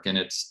detective work, and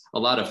it's a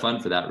lot of fun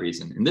for that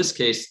reason. In this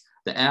case,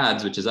 the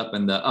adze, which is up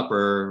in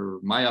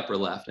my upper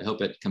left, I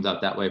hope it comes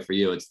out that way for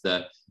you.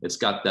 It's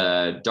got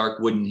the dark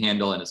wooden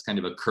handle, and it's kind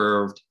of a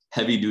curved,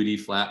 heavy duty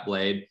flat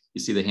blade.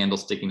 You see the handle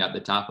sticking out the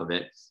top of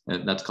it.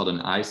 And that's called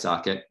an eye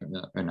socket,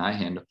 an eye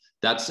handle.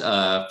 That's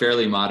a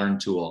fairly modern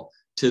tool.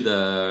 In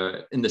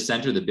the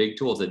center, the big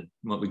tool is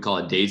what we call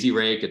a daisy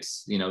rake.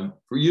 It's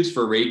used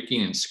for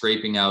raking and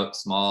scraping out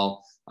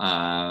small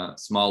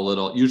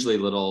little, usually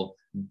little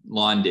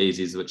lawn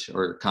daisies, which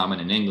are common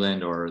in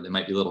England, or they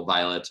might be little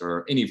violets,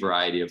 or any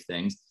variety of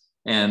things.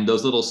 And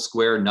those little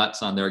square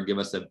nuts on there give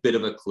us a bit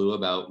of a clue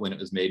about when it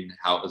was made and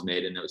how it was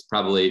made. And it was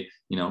probably,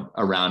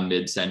 around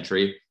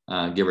mid-century,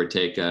 give or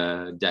take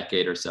a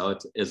decade or so.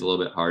 It is a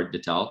little bit hard to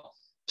tell.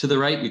 To the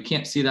right, you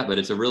can't see that, but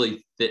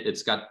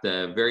it's got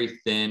the very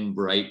thin,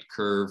 bright,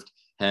 curved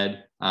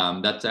head.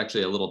 That's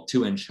actually a little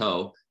 2-inch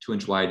hoe,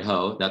 2-inch wide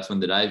hoe. That's one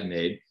that I've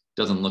made.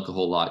 doesn't look a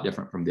whole lot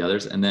different from the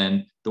others. And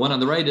then the one on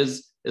the right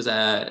is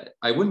I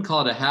wouldn't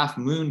call it a half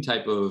moon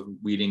type of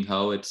weeding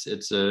hoe.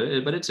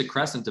 But it's a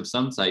crescent of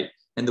some site.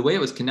 And the way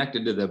it was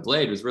connected to the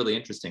blade was really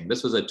interesting.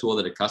 This was a tool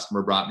that a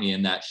customer brought me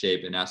in that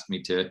shape and asked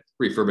me to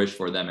refurbish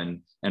for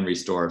them and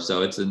restore.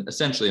 So it's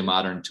essentially a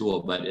modern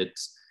tool, but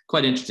it's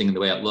quite interesting in the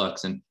way it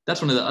looks. And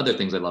that's one of the other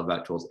things I love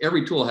about tools.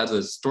 Every tool has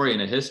a story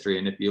and a history.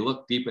 And if you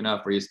look deep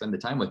enough or you spend the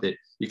time with it,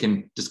 you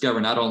can discover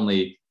not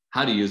only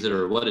how to use it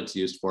or what it's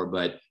used for,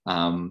 but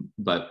you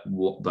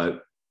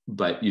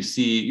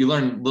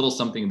learn little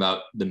something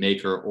about the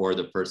maker or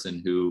the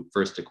person who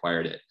first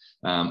acquired it.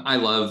 I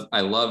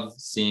love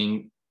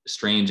seeing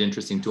strange,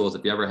 interesting tools.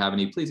 If you ever have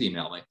any, please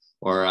email me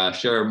or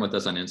share them with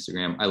us on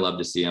Instagram. I love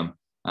to see them.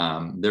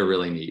 They're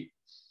really neat.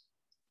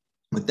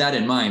 With that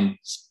in mind,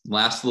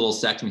 last little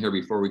section here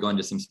before we go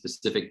into some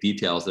specific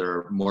details that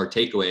are more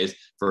takeaways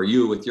for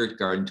you with your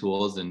garden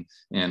tools and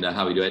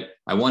how we do it.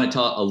 I want to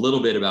tell a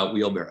little bit about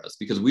wheelbarrows,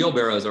 because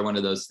wheelbarrows are one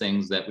of those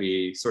things that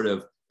we sort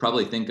of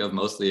probably think of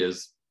mostly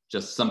as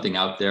just something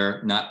out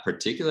there, not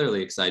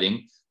particularly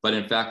exciting, but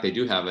in fact, they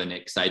do have an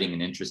exciting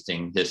and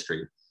interesting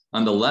history.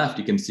 On the left,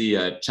 you can see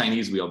a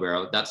Chinese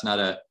wheelbarrow. That's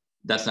not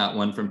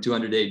one from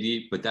 200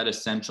 AD, but that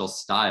essential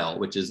style,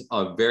 which is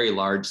a very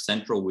large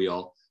central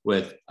wheel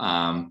with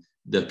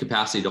the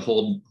capacity to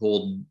hold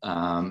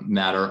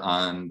matter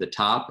on the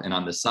top and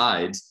on the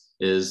sides,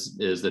 is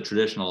the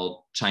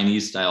traditional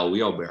Chinese style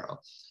wheelbarrow.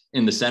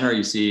 In the center,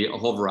 you see a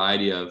whole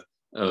variety of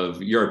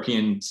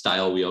European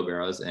style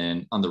wheelbarrows,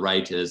 and on the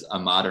right is a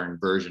modern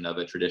version of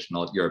a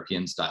traditional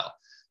European style.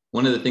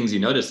 One of the things you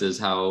notice is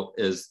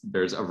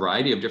there's a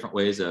variety of different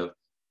ways of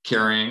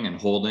carrying and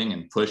holding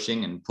and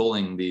pushing and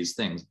pulling these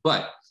things.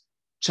 But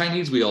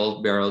Chinese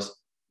wheelbarrows,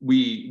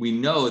 we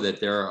know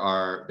that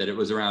it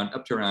was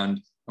up to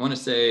around, I want to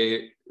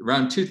say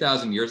around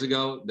 2,000 years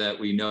ago, that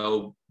we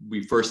know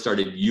we first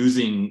started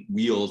using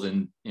wheels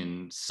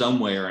in some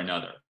way or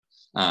another.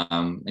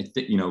 I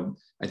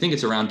think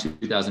it's around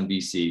 2000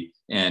 BC,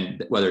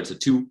 and whether it's a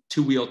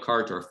two-wheel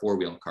cart or a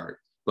four-wheel cart,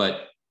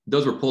 but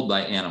those were pulled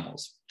by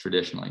animals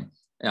traditionally.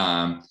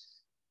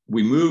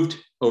 We moved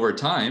over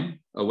time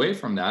away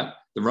from that.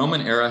 The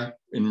Roman era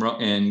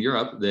in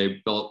Europe,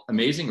 they built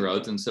amazing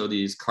roads. And so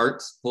these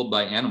carts pulled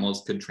by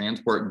animals could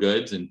transport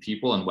goods and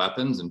people and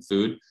weapons and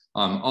food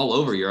all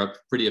over Europe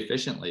pretty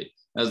efficiently.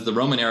 As the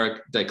Roman era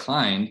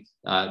declined,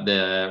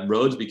 the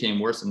roads became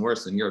worse and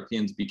worse, and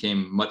Europeans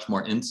became much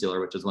more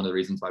insular, which is one of the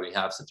reasons why we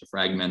have such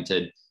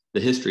the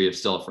history of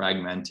still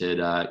fragmented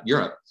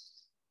Europe.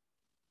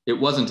 It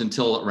wasn't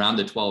until around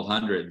the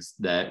 1200s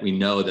that we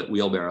know that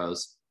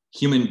wheelbarrows,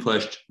 human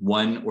pushed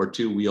one or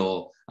two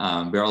wheel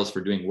barrels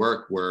for doing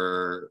work,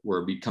 were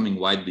becoming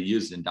widely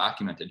used and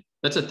documented.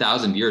 That's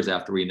 1,000 years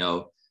after we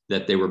know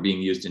that they were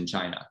being used in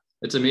China.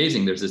 It's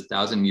amazing. There's this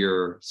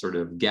 1,000-year sort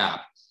of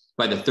gap.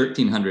 By the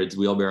 1300s,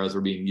 wheelbarrows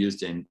were being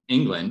used in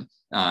England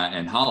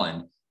and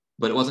Holland,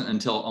 but it wasn't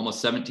until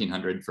almost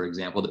 1700, for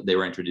example, that they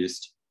were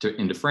introduced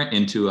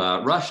into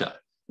Russia.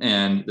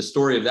 And the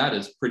story of that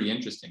is pretty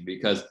interesting,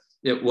 because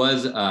it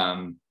was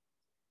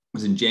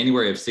in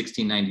January of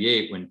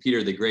 1698 when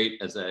Peter the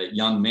Great, as a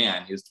young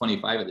man, he was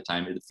 25 at the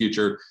time, the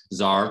future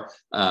Tsar,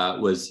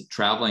 was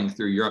traveling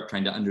through Europe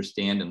trying to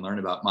understand and learn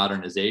about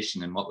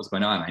modernization and what was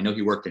going on. I know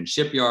he worked in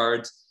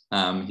shipyards.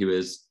 He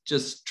was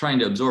just trying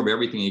to absorb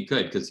everything he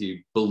could because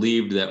he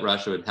believed that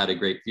Russia had a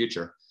great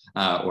future,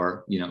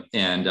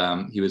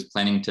 he was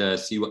planning to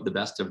see what the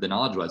best of the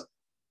knowledge was.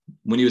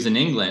 When he was in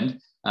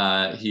England,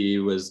 he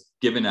was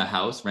given a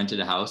house, rented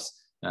a house,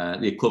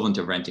 the equivalent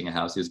of renting a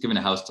house. He was given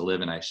a house to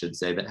live in, I should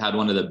say, that had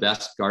one of the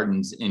best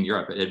gardens in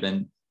Europe. It had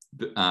been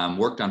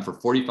worked on for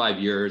 45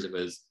 years. It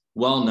was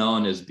well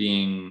known as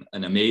being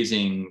an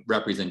amazing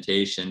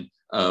representation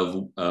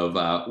of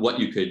what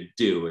you could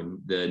do. And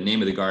the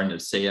name of the garden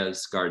is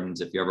Sayas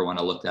Gardens, if you ever want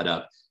to look that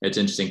up. It's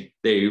interesting.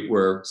 They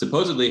were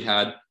supposedly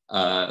had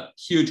a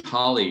huge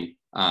holly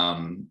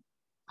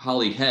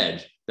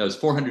hedge that was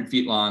 400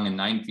 feet long and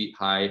 9 feet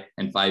high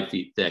and 5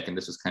 feet thick. And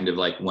this was kind of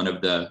like one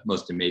of the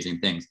most amazing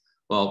things.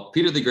 Well,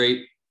 Peter the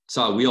Great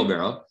saw a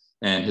wheelbarrow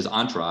and his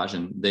entourage,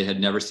 and they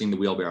had never seen the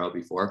wheelbarrow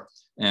before,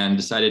 and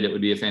decided it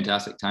would be a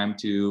fantastic time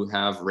to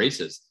have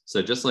races.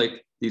 So just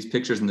like these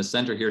pictures in the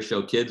center here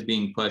show kids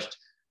being pushed,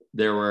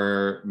 there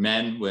were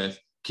men with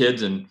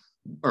kids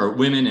or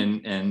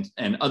women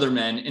and other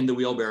men in the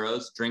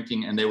wheelbarrows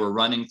drinking, and they were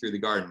running through the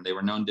garden. They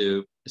were known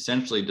to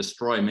essentially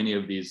destroy many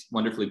of these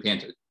wonderfully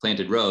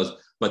planted rows,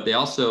 but they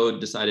also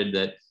decided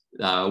that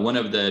one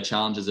of the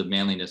challenges of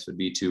manliness would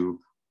be to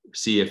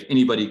see if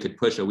anybody could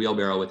push a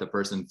wheelbarrow with a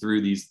person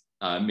through these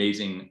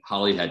amazing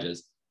holly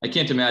hedges. I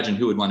can't imagine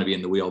who would want to be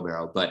in the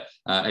wheelbarrow, but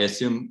I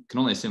can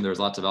only assume there was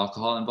lots of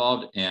alcohol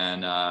involved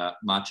and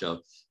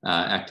macho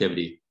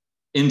activity.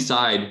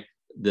 Inside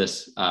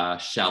this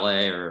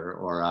chalet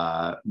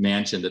or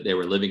mansion that they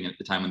were living in at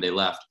the time when they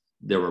left,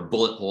 there were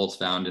bullet holes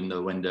found in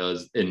the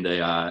windows, in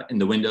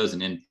the windows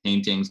and in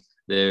paintings.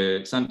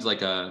 It seemed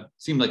like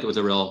it was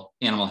a real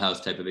Animal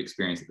House type of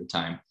experience at the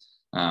time.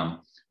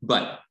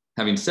 But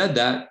having said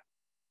that,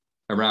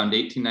 around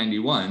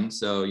 1891,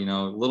 so, you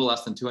know, a little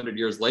less than 200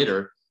 years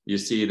later, you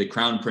see the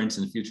crown prince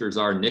and future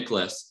Tsar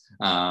Nicholas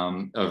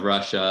of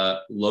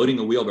Russia loading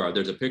a wheelbarrow.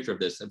 There's a picture of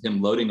this, of him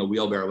loading a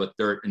wheelbarrow with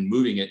dirt and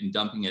moving it and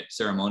dumping it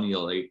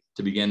ceremonially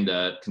to begin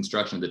the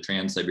construction of the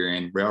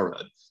Trans-Siberian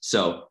Railroad.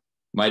 So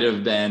might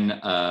have been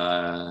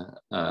a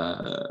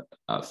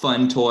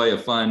fun toy, a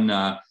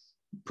fun,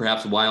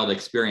 perhaps wild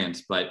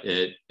experience, but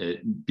it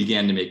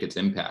began to make its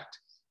impact.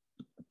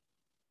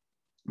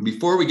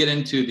 Before we get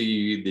into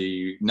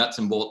the nuts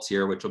and bolts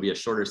here, which will be a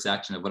shorter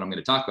section of what I'm going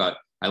to talk about,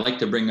 I like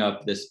to bring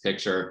up this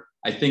picture.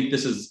 I think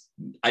this is,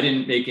 I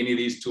didn't make any of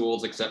these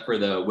tools except for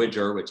the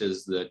Widger, which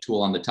is the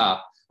tool on the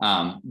top.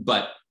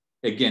 But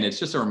again, it's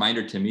just a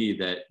reminder to me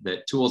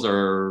that tools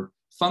are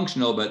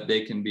functional, but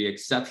they can be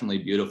exceptionally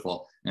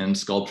beautiful and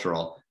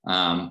sculptural.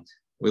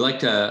 We like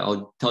to,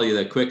 I'll tell you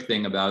the quick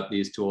thing about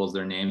these tools,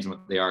 their names and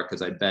what they are,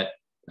 because I bet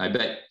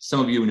some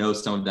of you know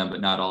some of them,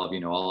 but not all of you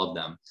know all of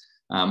them.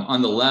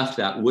 On the left,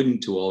 that wooden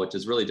tool, which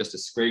is really just a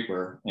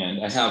scraper.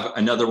 And I have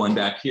another one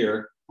back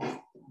here.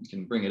 You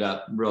can bring it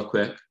up real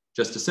quick.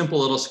 Just a simple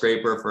little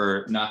scraper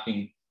for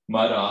knocking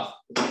mud off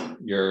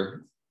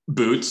your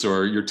boots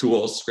or your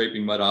tools,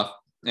 scraping mud off.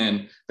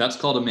 And that's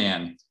called a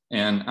man.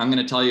 And I'm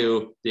going to tell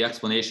you the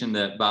explanation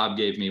that Bob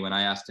gave me when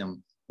I asked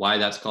him why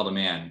that's called a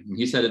man. And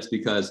he said it's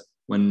because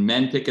when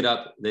men pick it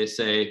up, they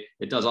say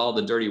it does all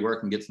the dirty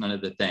work and gets none of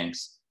the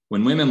thanks.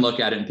 When women look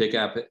at it and pick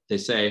up it, they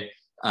say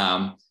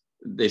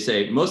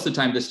most of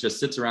the time this just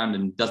sits around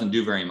and doesn't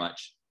do very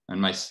much.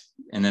 And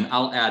then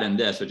I'll add in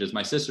this, which is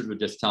my sister would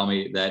just tell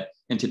me that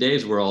in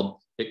today's world,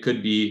 it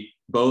could be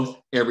both,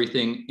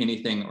 everything,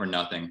 anything, or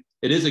nothing.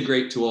 It is a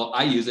great tool.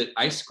 I use it.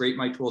 I scrape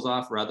my tools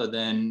off rather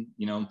than,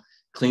 you know,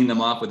 clean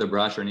them off with a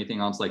brush or anything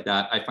else like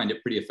that. I find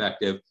it pretty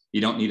effective.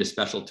 You don't need a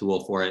special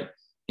tool for it.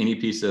 Any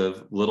piece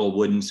of little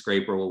wooden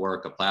scraper will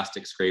work, a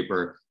plastic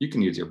scraper. You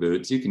can use your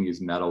boots, you can use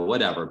metal,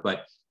 whatever.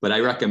 But I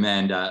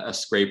recommend a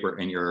scraper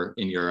in your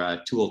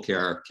tool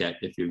care kit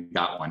if you've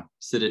got one.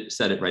 Set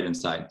it right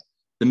inside.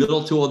 The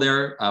middle tool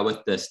there with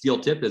the steel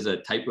tip is a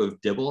type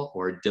of dibble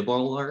or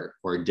dibbler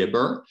or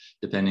dibber,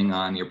 depending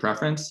on your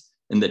preference.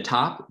 In the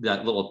top,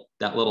 that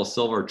little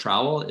silver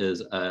trowel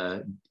is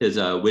a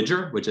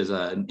widger, which is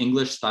an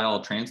English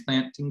style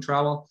transplanting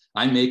trowel.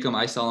 I make them,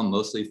 I sell them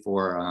mostly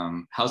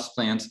for house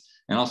plants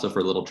and also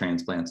for little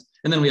transplants.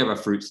 And then we have a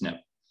fruit snip.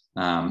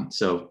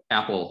 So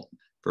apple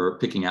for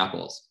picking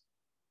apples.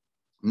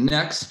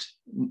 Next,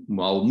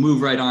 we'll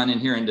move right on in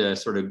here into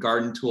sort of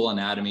garden tool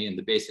anatomy and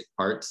the basic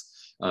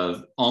parts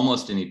of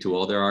almost any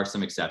tool. There are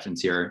some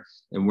exceptions here,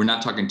 and we're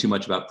not talking too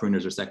much about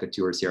pruners or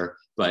secateurs here,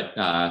 but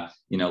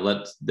you know,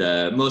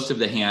 most of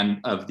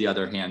the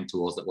other hand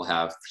tools that we'll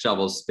have,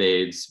 shovels,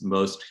 spades,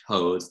 most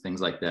hoes,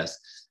 things like this.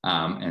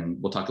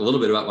 And we'll talk a little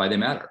bit about why they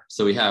matter.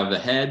 So we have the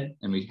head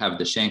and we have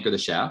the shank or the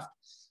shaft.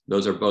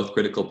 Those are both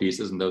critical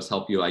pieces, and those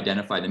help you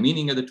identify the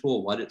meaning of the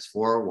tool, what it's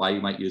for, why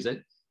you might use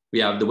it. We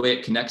have the way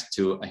it connects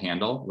to a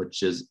handle,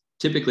 which is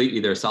typically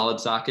either a solid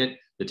socket,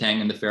 the tang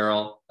and the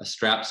ferrule, a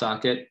strap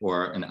socket,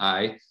 or an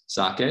eye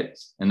socket.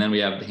 And then we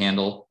have the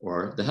handle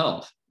or the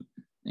helve.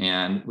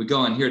 And we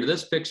go in here to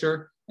this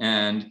picture,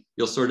 and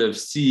you'll sort of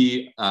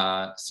see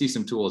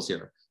some tools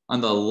here.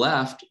 On the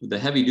left, the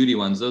heavy duty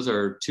ones, those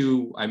are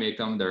two, I make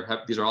them,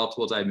 these are all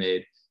tools I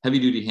made, heavy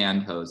duty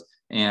hand hose.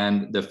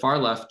 And the far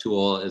left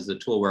tool is the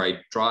tool where I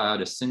draw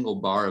out a single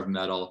bar of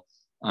metal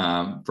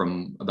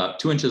from about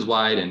 2 inches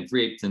wide and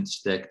 3/8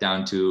 inch thick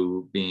down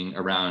to being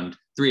around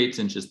 3/8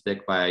 inches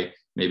thick by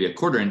maybe a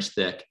 1/4 inch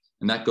thick.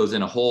 And that goes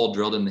in a hole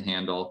drilled in the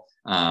handle.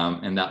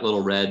 And that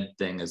little red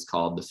thing is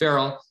called the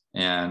ferrule.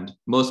 And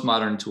most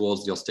modern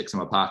tools, you'll stick some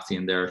epoxy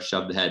in there,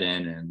 shove the head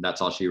in, and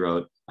that's all she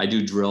wrote. I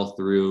do drill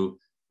through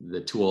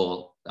the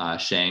tool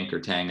shank or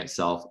tang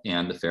itself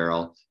and the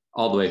ferrule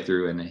all the way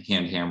through and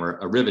hand hammer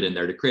a rivet in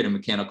there to create a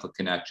mechanical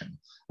connection.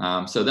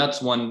 So that's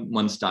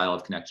one style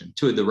of connection.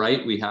 To the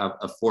right, we have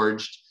a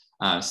forged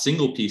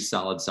single piece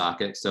solid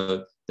socket.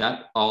 So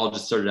that all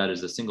just started out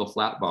as a single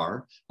flat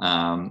bar.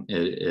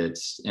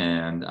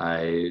 And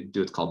I do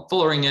what's called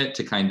fullering it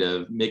to kind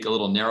of make a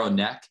little narrow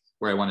neck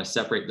where I want to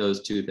separate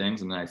those two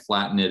things. And then I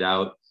flatten it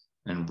out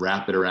and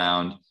wrap it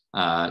around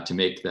to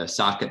make the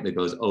socket that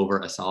goes over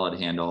a solid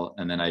handle.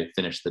 And then I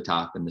finish the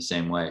top in the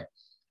same way.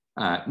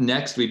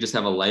 Next, we just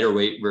have a lighter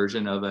weight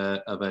version of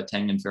a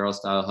tang and ferrule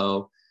style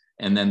hoe.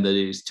 And then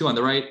these two on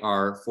the right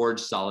are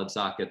forged solid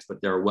sockets, but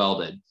they're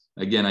welded.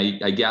 Again,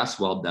 I gas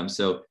weld them.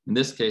 So in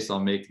this case, I'll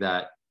make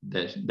that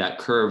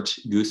curved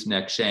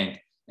gooseneck shank,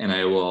 and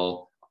I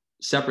will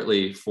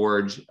separately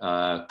forge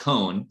a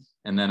cone,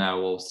 and then I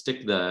will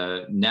stick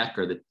the neck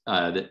or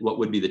what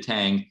would be the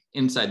tang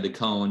inside the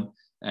cone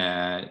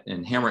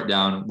and hammer it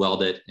down,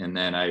 weld it, and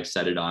then I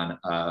set it on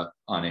a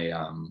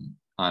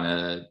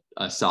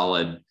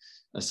solid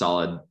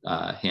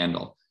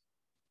handle.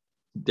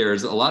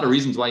 There's a lot of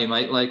reasons why you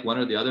might like one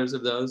or the others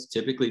of those.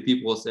 Typically,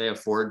 people will say a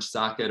forged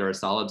socket or a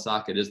solid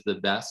socket is the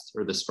best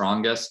or the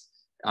strongest.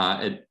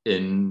 It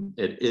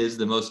is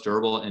the most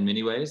durable in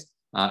many ways.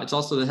 It's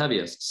also the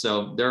heaviest.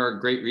 So there are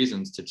great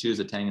reasons to choose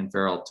a tang and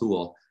ferrule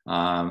tool.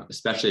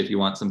 especially if you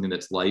want something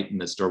that's light and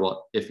that's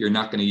durable. If you're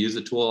not going to use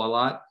the tool a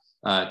lot,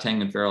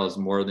 tang and ferrule is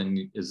more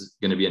than is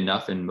going to be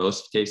enough in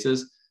most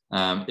cases.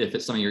 If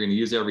it's something you're going to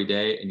use every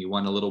day and you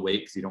want a little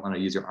weight because you don't want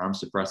to use your arms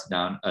to press it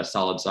down, a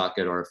solid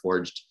socket or a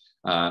forged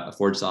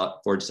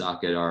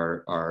socket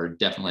are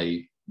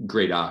definitely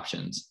great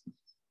options.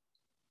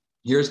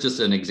 Here's just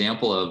an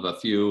example of a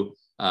few,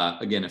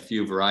 again, a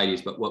few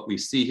varieties, but what we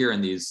see here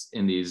in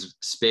these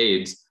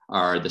spades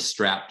are the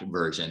strapped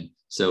version.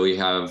 So we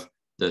have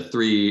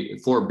the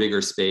 4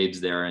 bigger spades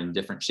there in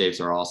different shapes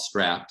are all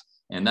strapped.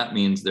 And that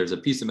means there's a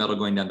piece of metal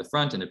going down the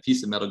front and a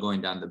piece of metal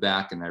going down the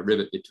back, and I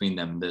rivet between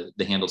them.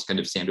 The handle's kind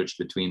of sandwiched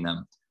between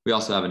them. We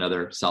also have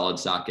another solid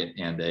socket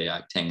and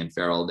a tang and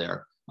ferrule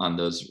there on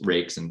those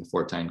rakes and the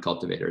 4-tine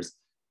cultivators.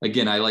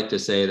 Again, I like to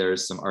say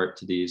there's some art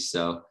to these.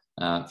 So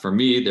for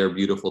me, they're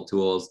beautiful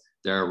tools.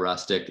 They're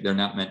rustic. They're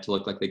not meant to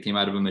look like they came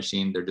out of a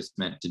machine. They're just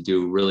meant to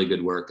do really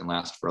good work and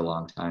last for a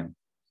long time.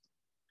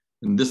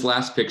 And this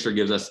last picture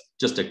gives us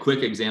just a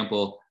quick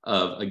example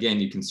of,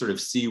 again, you can sort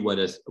of see what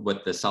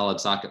the solid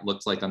socket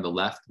looks like on the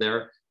left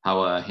there,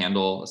 how a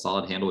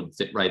solid handle would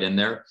fit right in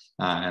there,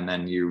 and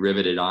then you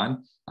rivet it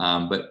on.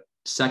 But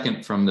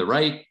second from the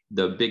right,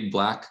 the big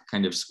black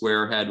kind of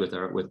square head with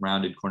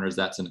rounded corners,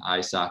 that's an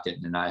eye socket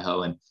and an eye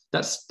hoe. And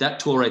that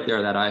tool right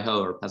there, that eye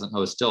hoe or peasant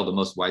hoe, is still the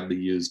most widely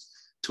used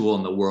tool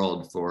in the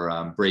world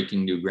for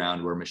breaking new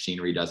ground where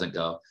machinery doesn't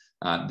go.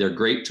 They're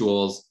great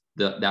tools.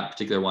 That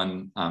particular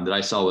one that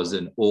I saw was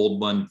an old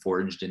one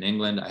forged in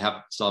England.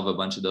 I still have a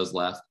bunch of those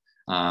left.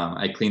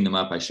 I clean them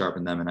up, I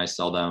sharpen them, and I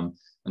sell them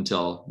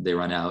until they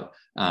run out.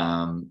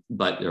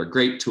 But they're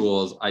great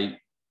tools.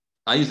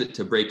 I use it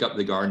to break up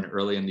the garden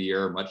early in the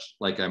year, much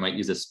like I might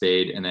use a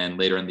spade. And then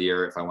later in the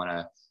year, if I want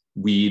to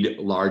weed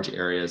large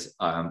areas,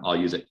 I'll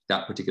use it.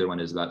 That particular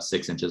one is about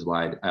 6 inches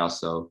wide. I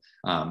also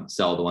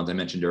sell the ones I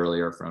mentioned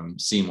earlier from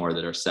Seymour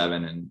that are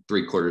 7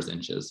 3/4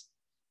 inches.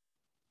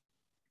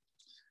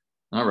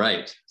 All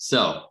right,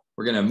 so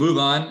we're going to move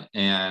on.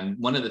 And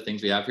one of the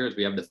things we have here is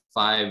we have the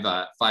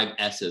five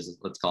S's,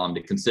 let's call them,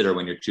 to consider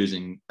when you're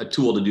choosing a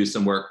tool to do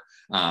some work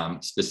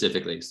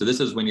specifically. So this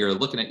is when you're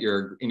looking at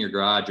in your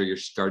garage or your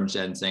garden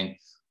shed and saying,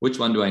 which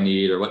one do I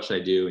need or what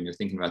should I do? And you're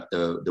thinking about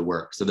the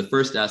work. So the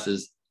first S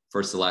is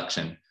for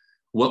selection.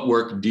 What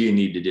work do you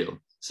need to do?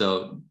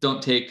 So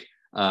don't take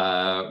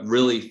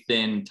really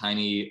thin,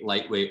 tiny,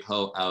 lightweight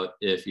hoe out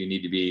if you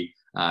need to be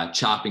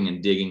chopping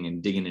and digging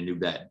a new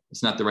bed.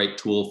 It's not the right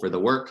tool for the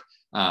work.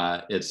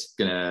 It's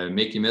gonna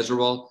make you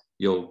miserable.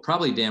 You'll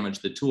probably damage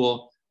the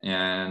tool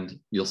and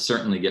you'll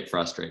certainly get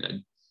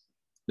frustrated.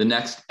 The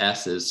next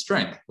S is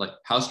strength. Like,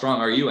 how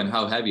strong are you and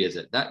how heavy is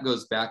it? That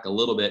goes back a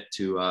little bit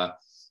to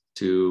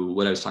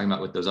what I was talking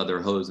about with those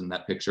other hoes in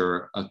that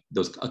picture, a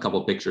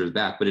couple pictures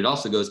back, but it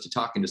also goes to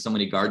talking to so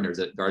many gardeners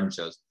at garden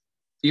shows.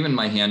 Even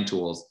my hand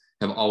tools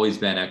have always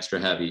been extra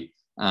heavy.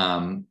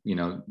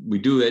 We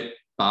do it.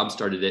 Bob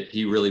started it.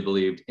 He really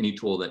believed any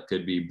tool that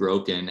could be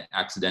broken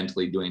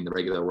accidentally doing the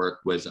regular work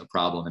was a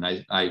problem.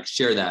 And I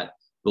share that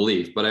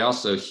belief, but I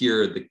also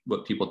hear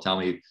what people tell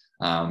me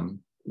it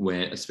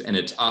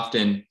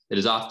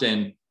is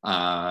often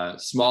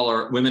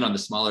smaller women on the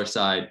smaller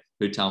side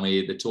who tell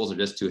me the tools are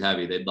just too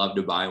heavy. They'd love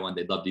to buy one.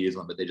 They'd love to use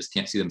one, but they just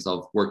can't see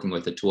themselves working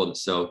with a tool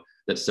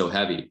that's so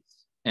heavy.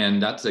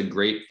 And that's a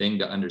great thing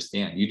to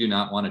understand. You do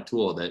not want a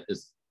tool that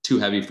is too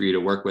heavy for you to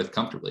work with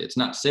comfortably. It's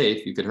not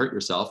safe. You could hurt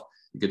yourself.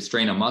 You could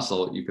strain a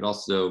muscle. You could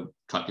also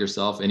cut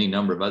yourself, any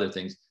number of other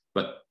things.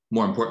 But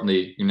more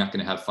importantly, you're not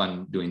going to have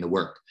fun doing the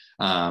work,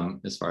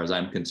 as far as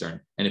I'm concerned.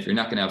 And if you're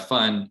not going to have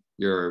fun,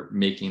 you're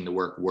making the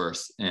work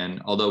worse.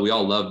 And although we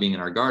all love being in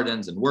our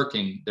gardens and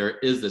working, there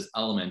is this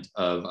element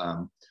of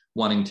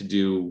wanting to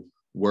do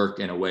work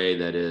in a way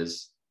that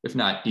is, if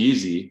not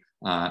easy,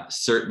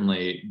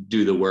 certainly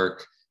do the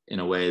work in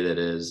a way that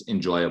is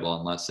enjoyable,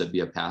 unless it be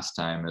a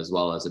pastime as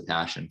well as a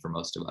passion for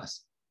most of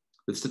us.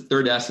 The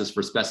third S is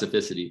for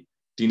specificity.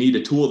 Do you need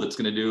a tool that's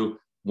going to do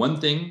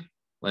one thing,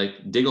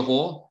 like dig a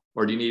hole,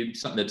 or do you need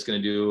something that's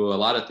going to do a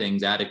lot of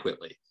things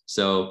adequately?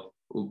 So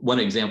one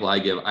example I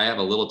give, I have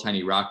a little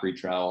tiny rockery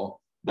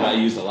trowel that I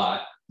use a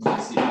lot.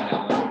 Let's see if I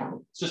have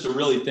one. It's just a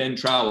really thin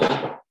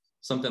trowel,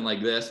 something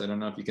like this. I don't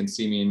know if you can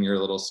see me in your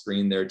little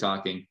screen there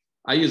talking.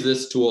 I use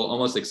this tool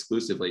almost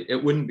exclusively.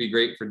 It wouldn't be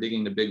great for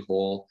digging a big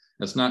hole.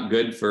 It's not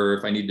good for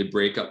if I need to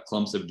break up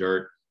clumps of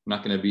dirt. I'm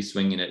not going to be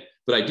swinging it.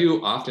 But I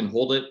do often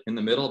hold it in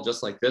the middle,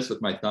 just like this,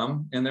 with my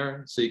thumb in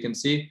there so you can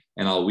see,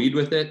 and I'll weed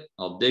with it,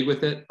 I'll dig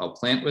with it, I'll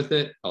plant with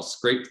it, I'll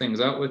scrape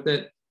things out with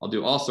it, I'll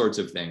do all sorts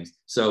of things.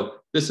 So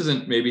this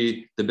isn't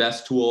maybe the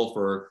best tool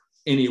for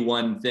any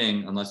one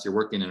thing, unless you're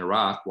working in a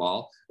rock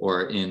wall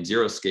or in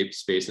xeriscape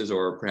spaces,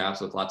 or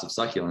perhaps with lots of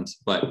succulents,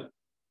 but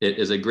it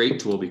is a great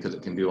tool because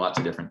it can do lots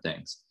of different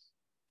things.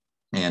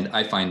 And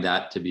I find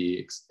that to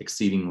be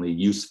exceedingly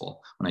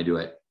useful when I do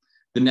it.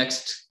 The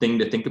next thing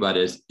to think about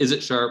is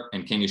it sharp,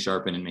 and can you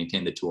sharpen and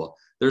maintain the tool?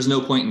 There's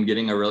no point in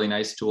getting a really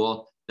nice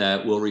tool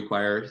that will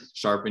require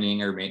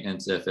sharpening or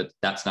maintenance if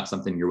that's not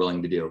something you're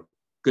willing to do.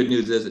 Good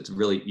news is it's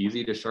really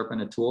easy to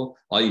sharpen a tool.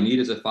 All you need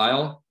is a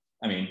file.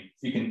 I mean,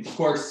 you can, of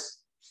course,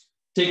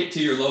 take it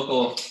to your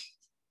local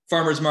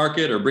farmer's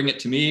market or bring it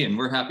to me, and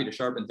we're happy to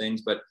sharpen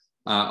things. But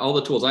all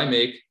the tools I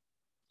make,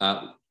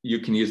 you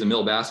can use a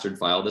mill bastard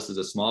file. This is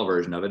a small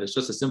version of it. It's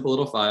just a simple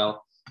little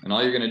file. And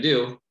all you're going to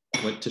do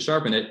to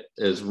sharpen it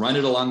is run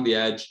it along the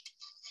edge,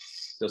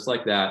 just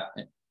like that,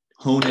 and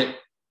hone it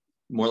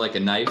more like a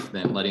knife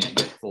than letting it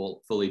get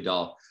fully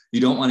dull. You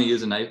don't want to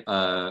use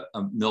a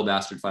mill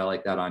bastard file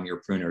like that on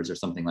your pruners or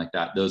something like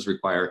that. Those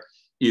require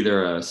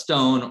either a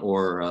stone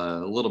or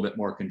a little bit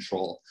more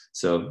control.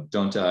 So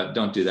don't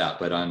do that.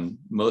 But on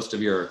most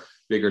of your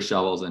bigger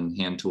shovels and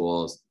hand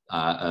tools,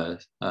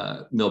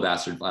 mill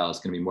bastard file is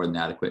going to be more than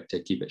adequate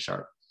to keep it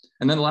sharp.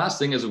 And then the last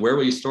thing is, where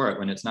will you store it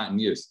when it's not in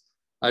use?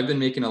 I've been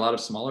making a lot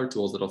of smaller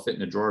tools that'll fit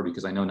in a drawer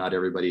because I know not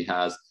everybody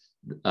has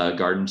a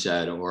garden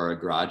shed or a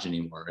garage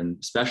anymore. And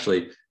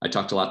especially, I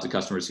talk to lots of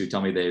customers who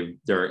tell me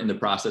they're in the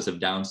process of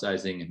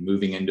downsizing and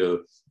moving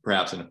into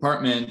perhaps an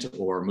apartment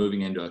or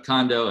moving into a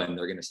condo, and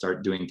they're going to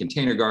start doing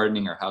container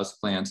gardening or house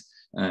plants.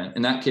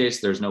 In that case,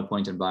 there's no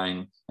point in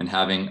buying and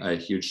having a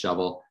huge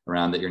shovel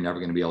around that you're never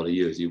going to be able to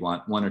use. You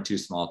want one or two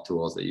small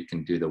tools that you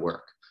can do the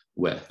work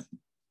with.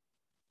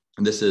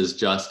 And this is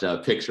just a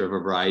picture of a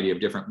variety of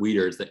different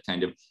weeders that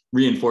kind of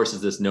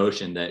reinforces this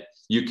notion that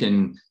you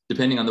can,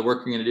 depending on the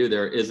work you're going to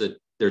do,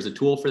 there's a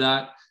tool for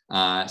that.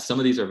 Some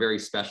of these are very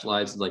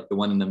specialized, like the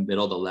one in the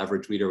middle, the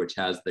leverage weeder, which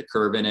has the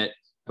curve in it.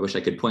 I wish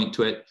I could point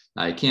to it.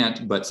 I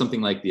can't, but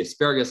something like the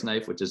asparagus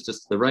knife, which is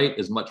just to the right,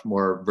 is much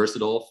more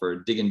versatile for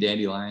digging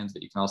dandelions,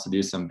 but you can also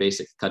do some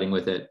basic cutting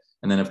with it.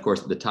 And then of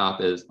course, at the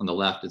top is, on the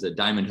left is a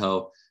diamond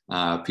hoe.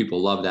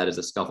 People love that as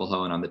a scuffle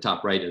hoe. And on the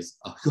top right is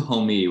a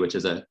homie, which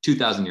is a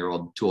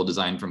 2,000-year-old tool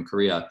designed from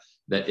Korea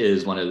that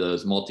is one of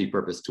those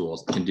multi-purpose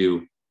tools. It can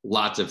do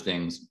lots of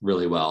things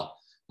really well.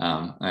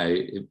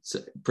 It's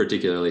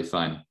particularly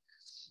fun.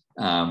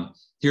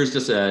 Here's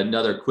just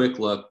another quick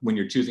look when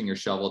you're choosing your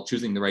shovel,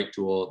 choosing the right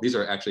tool. These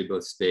are actually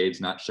both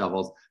spades, not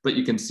shovels, but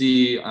you can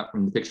see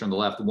from the picture on the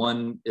left,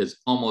 one is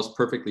almost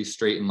perfectly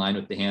straight in line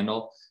with the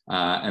handle.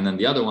 And then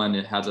the other one,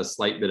 it has a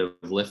slight bit of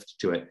lift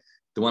to it.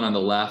 The one on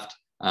the left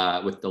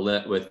with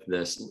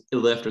this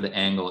lift or the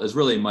angle is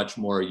really much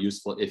more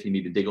useful if you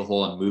need to dig a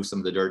hole and move some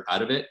of the dirt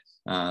out of it.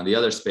 The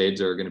other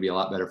spades are going to be a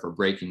lot better for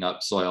breaking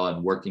up soil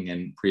and working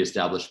in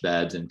pre-established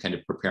beds and kind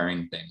of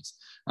preparing things.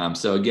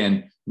 So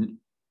again,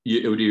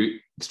 it would be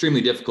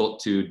extremely difficult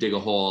to dig a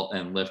hole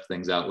and lift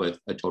things out with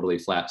a totally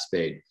flat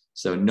spade.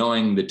 So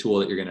knowing the tool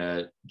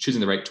that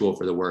choosing the right tool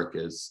for the work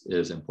is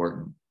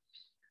important.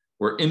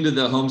 We're into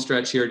the home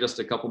stretch here, just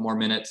a couple more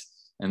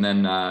minutes. And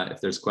then if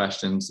there's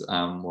questions,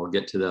 we'll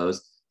get to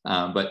those.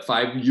 But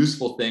 5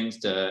 useful things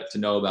to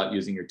know about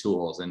using your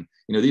tools. And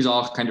these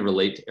all kind of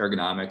relate to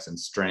ergonomics and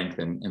strength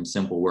and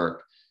simple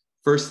work.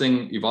 First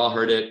thing, you've all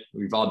heard it,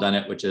 we've all done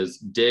it, which is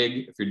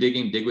dig. If you're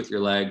digging, dig with your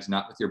legs,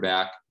 not with your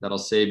back. That'll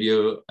save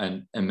you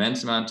an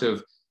immense amount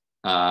of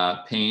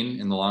pain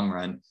in the long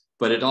run,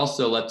 but it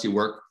also lets you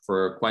work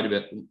for quite a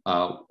bit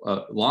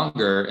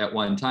longer at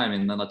one time,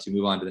 and then lets you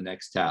move on to the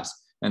next task.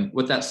 And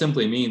what that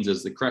simply means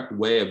is the correct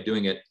way of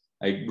doing it.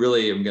 I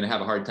really am going to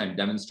have a hard time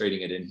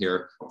demonstrating it in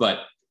here, but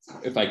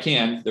if I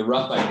can, the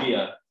rough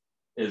idea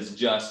is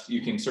just,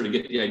 you can sort of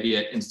get the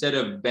idea. Instead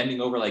of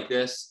bending over like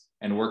this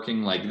and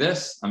working like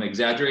this, I'm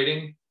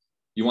exaggerating.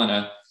 You want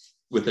to,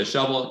 with a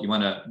shovel, you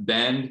want to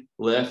bend,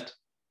 lift,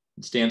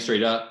 stand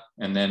straight up,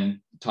 and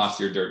then toss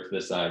your dirt to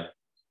the side.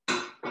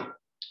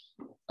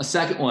 A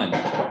second one,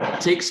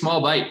 take small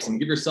bites and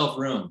give yourself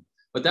room.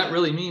 What that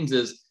really means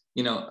is,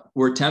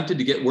 we're tempted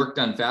to get work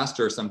done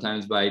faster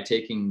sometimes by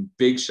taking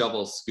big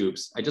shovel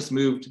scoops. I just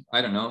moved,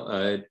 I don't know,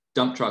 a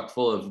dump truck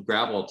full of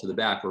gravel to the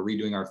back. We're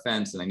redoing our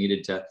fence, and I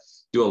needed to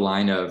do a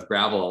line of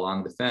gravel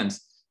along the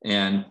fence.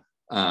 And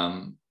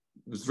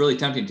it was really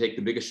tempting to take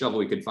the biggest shovel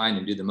we could find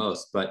and do the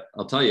most. But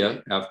I'll tell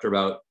you, after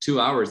about 2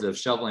 hours of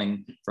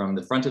shoveling from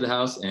the front of the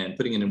house and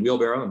putting it in a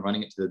wheelbarrow and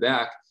running it to the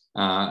back,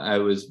 I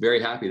was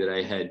very happy that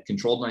I had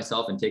controlled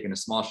myself and taken a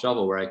small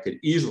shovel where I could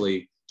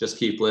easily just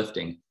keep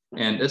lifting.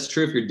 And that's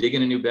true if you're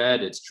digging a new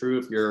bed. It's true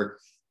if you're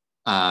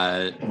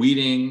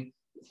weeding.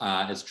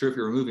 It's true if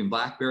you're removing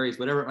blackberries,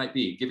 whatever it might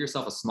be. Give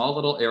yourself a small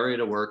little area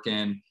to work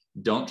in.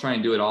 Don't try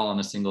and do it all on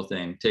a single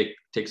thing.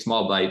 Take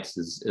small bites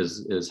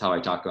is how I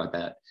talk about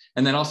that.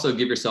 And then also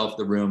give yourself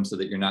the room so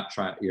that you're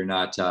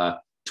not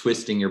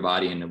twisting your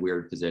body in a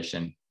weird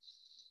position.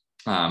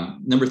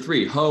 Number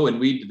 3, hoe and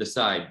weed to the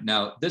side.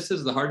 Now, this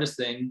is the hardest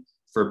thing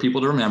for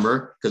people to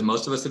remember because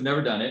most of us have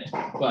never done it,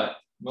 but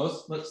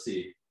let's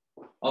see.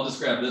 I'll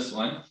just grab this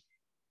one.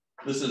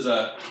 This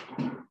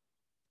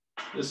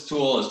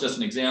tool is just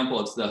an example.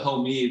 It's the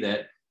homie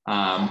that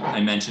I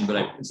mentioned, but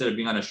instead of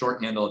being on a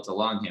short handle, it's a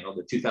long handle,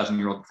 the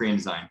 2,000-year-old Korean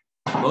design.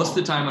 Most of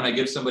the time when I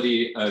give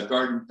somebody a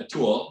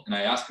tool and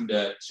I ask them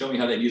to show me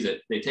how they use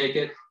it, they take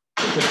it,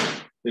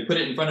 they put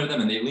it in front of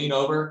them and they lean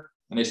over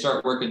and they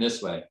start working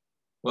this way.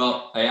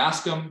 Well, I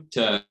ask them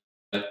to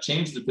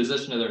change the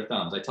position of their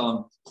thumbs. I tell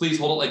them, please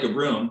hold it like a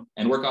broom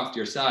and work off to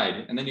your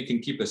side. And then you can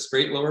keep a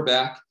straight lower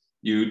back.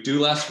 You do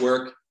less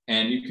work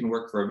and you can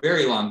work for a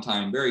very long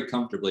time, very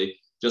comfortably.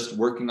 just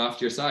working off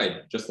to your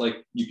side, just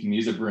like you can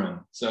use a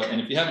broom. So, and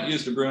if you haven't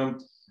used a broom,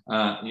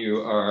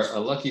 you are a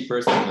lucky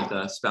person with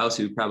a spouse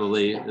who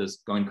probably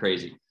is going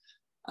crazy.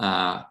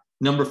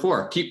 Number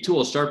 4, keep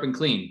tools sharp and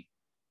clean.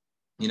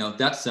 You know,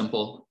 that's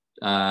simple.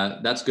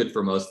 That's good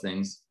for most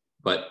things,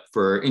 but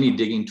for any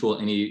digging tool,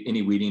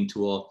 any weeding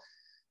tool,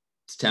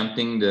 it's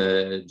tempting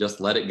to just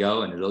let it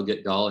go and it'll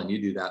get dull and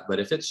you do that. But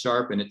if it's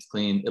sharp and it's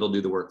clean, it'll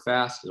do the work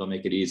fast. It'll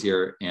make it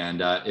easier.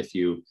 And if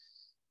you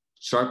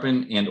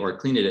sharpen and or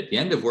clean it at the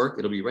end of work,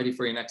 it'll be ready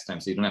for you next time.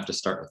 So you don't have to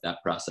start with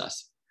that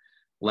process.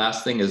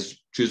 Last thing is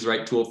choose the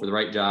right tool for the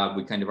right job.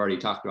 We kind of already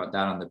talked about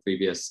that on the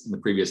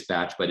previous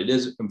batch, but it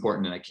is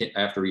important, and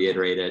I have to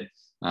reiterate it.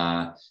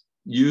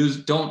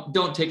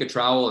 Don't take a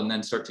trowel and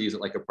then start to use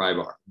it like a pry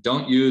bar.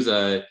 Don't use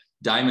a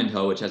diamond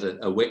hoe, which has a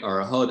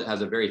hoe that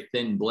has a very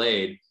thin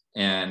blade,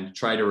 and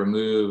try to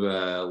remove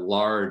a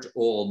large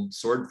old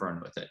sword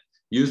fern with it.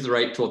 Use the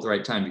right tool at the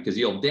right time, because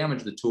you'll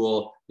damage the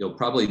tool, you'll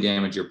probably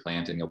damage your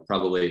plant, and you'll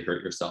probably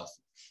hurt yourself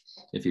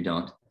if you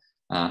don't.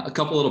 A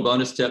couple little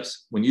bonus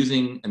tips: when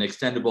using an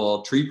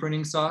extendable tree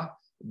pruning saw,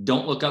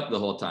 don't look up the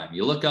whole time.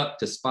 You look up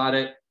to spot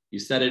it, you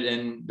set it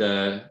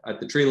at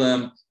the tree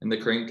limb in the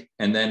crink,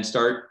 and then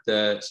start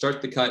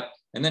the cut,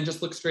 and then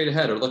just look straight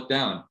ahead or look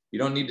down. You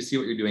don't need to see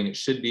what you're doing. It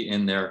should be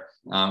in there,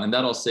 and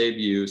that'll save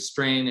you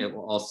strain. It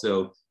will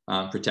also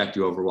protect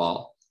you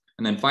overall.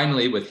 And then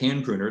finally, with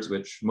hand pruners,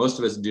 which most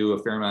of us do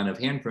a fair amount of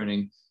hand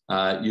pruning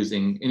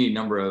using any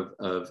number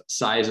of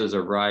sizes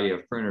or variety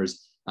of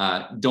pruners,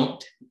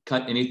 don't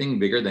cut anything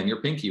bigger than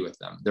your pinky with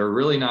them. They're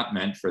really not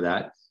meant for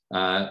that.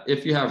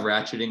 If you have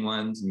ratcheting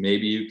ones,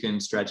 maybe you can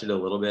stretch it a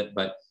little bit,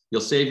 but you'll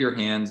save your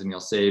hands and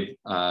you'll save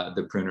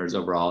the pruners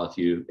overall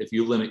if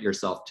you limit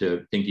yourself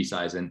to pinky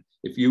size. And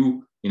if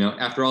you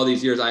after all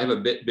these years, I have a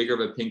bit bigger of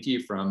a pinky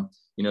from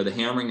the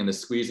hammering and the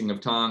squeezing of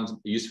tongs. It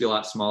used to be a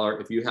lot smaller.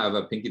 If you have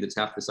a pinky that's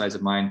half the size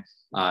of mine,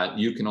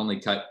 you can only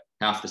cut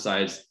half the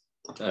size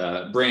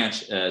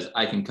branch as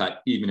I can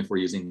cut, even if we're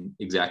using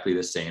exactly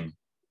the same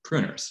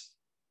pruners.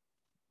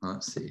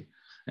 Let's see.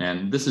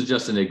 And this is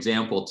just an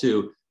example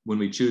too. When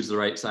we choose the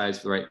right size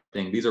for the right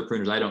thing, these are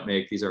pruners I don't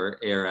make. These are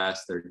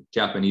ARS. They're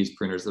Japanese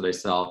pruners that I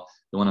sell.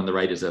 The one on the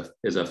right is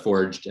a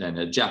forged and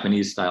a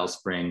Japanese style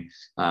spring,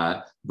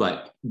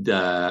 but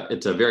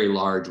it's a very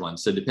large one.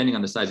 So depending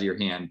on the size of your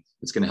hand,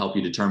 it's going to help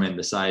you determine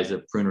the size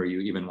of pruner you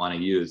even want to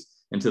use.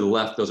 And to the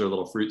left, those are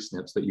little fruit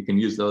snips, but you can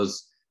use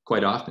those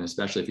quite often,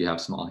 especially if you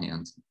have smaller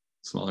hands.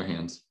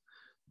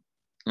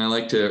 And I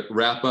like to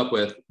wrap up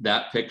with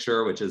that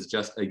picture, which is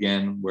just,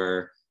 again,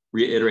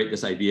 reiterate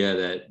this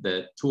idea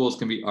that tools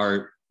can be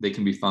art, they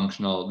can be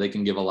functional, they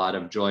can give a lot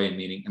of joy and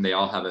meaning, and they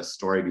all have a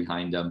story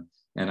behind them.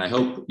 And I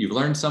hope you've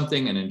learned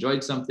something and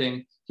enjoyed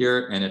something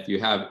here. And if you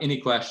have any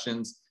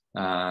questions,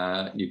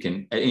 you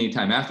can, at any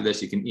time after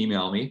this, you can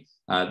email me.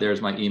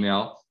 There's my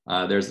email.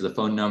 There's the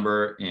phone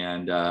number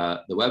and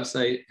the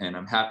website, and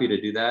I'm happy to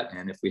do that.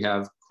 And if we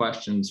have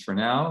questions for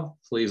now,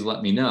 please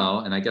let me know.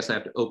 And I guess I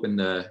have to open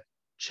the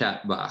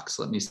chat box.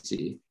 Let me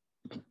see.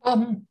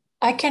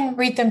 I can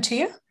read them to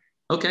you.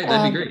 Okay,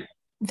 that'd be great.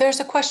 There's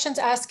a question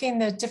asking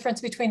the difference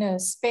between a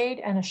spade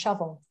and a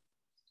shovel.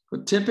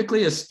 Well,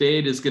 typically, a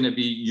spade is going to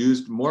be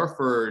used more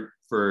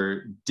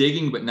for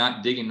digging, but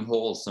not digging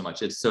holes so much.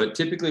 So it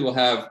typically will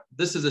have,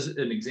 this is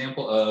an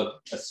example of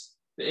a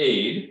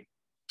spade,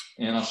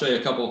 and I'll show you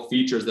a couple of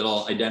features that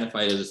I'll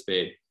identify as a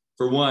spade.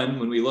 For one,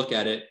 when we look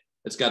at it,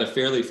 it's got a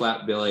fairly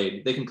flat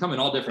blade. They can come in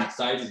all different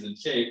sizes and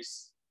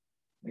shapes.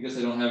 I guess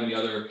I don't have any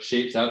other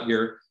shapes out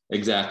here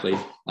exactly.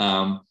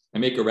 I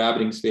make a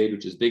rabbiting spade,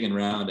 which is big and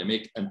round. I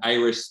make an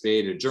Irish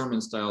spade, a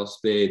German style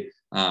spade.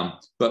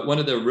 But one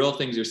of the real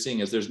things you're seeing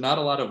is there's not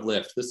a lot of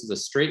lift. This is a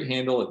straight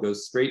handle. It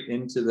goes straight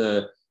into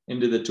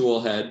the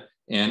tool head,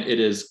 and it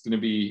is going to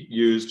be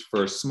used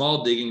for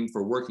small digging,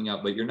 for working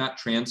out, but you're not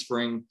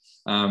transferring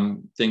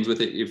things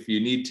with it. If you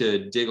need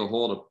to dig a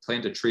hole to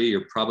plant a tree,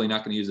 you're probably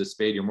not going to use a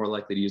spade. You're more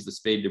likely to use the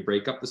spade to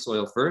break up the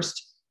soil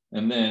first,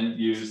 and then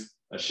use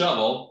a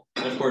shovel.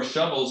 And of course,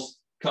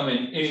 shovels come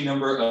in any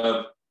number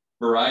of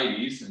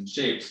varieties and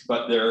shapes,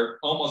 but they're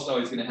almost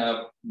always going to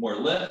have more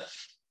lift.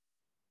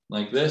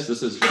 Like this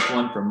is just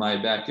one from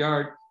my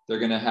backyard. They're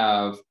going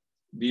to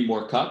be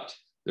more cupped.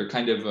 They're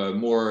kind of a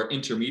more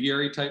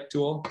intermediary type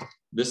tool.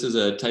 This is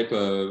a type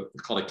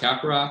called a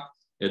caprock.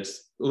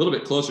 It's a little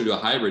bit closer to a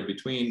hybrid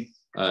between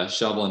a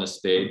shovel and a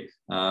spade,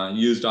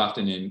 used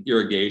often in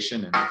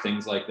irrigation and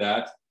things like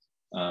that.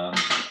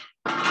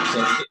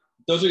 So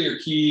those are your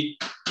key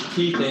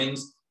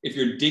things. If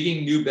you're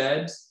digging new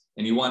beds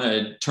and you want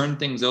to turn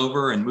things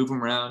over and move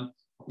them around,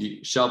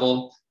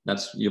 shovel.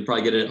 You'll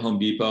probably get it at Home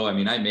Depot. I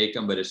mean, I make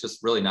them, but it's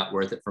just really not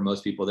worth it for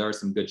most people. There are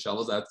some good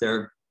shovels out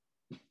there.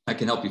 I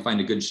can help you find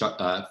a good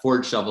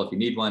forged shovel if you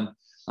need one,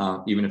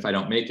 even if I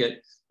don't make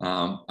it.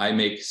 I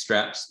make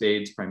strap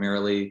spades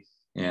primarily,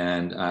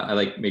 and I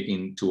like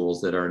making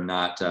tools that are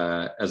not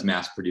as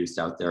mass produced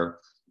out there.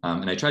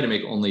 And I try to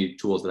make only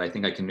tools that I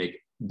think I can make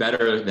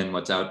better than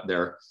what's out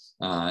there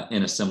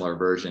in a similar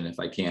version if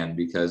I can,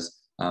 because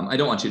I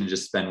don't want you to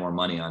just spend more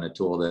money on a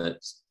tool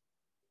that's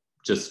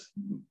just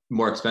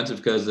more expensive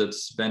because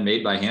it's been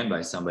made by hand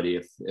by somebody.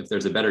 If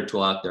there's a better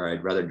tool out there,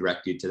 I'd rather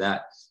direct you to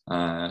that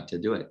to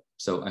do it.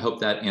 So I hope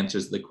that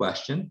answers the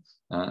question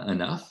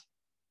enough.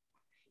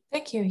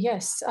 Thank you.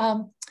 Yes.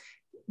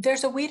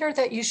 There's a weeder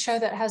that you show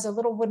that has a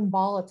little wooden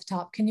ball at the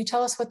top. Can you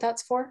tell us what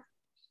that's for?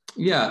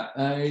 Yeah,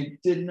 I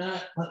did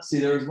not. Let's see.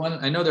 There was one.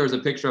 I know there was a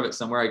picture of it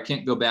somewhere. I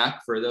can't go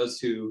back for those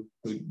who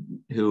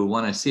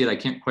want to see it. I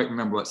can't quite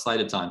remember what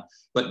slide it's on.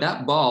 But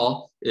that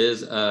ball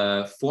is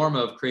a form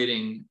of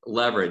creating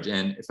leverage.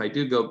 And if I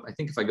do go, I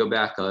think if I go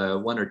back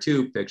one or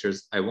two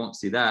pictures, I won't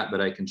see that,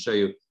 but I can show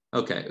you.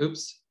 Okay.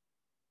 Oops.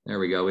 There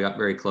we go. We got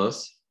very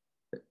close.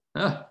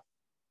 Ah,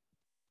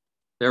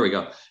 there we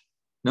go.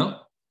 No.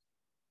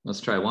 Let's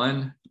try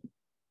 1,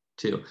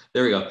 2.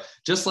 There we go.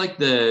 Just like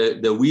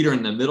the weeder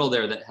in the middle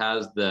there that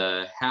has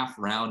the half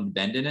round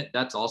bend in it,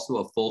 that's also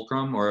a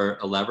fulcrum or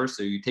a lever.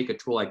 So you take a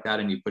tool like that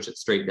and you push it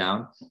straight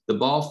down. The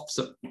ball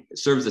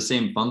serves the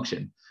same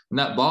function. And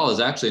that ball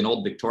is actually an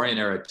old Victorian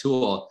era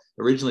tool.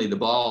 Originally the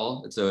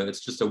ball,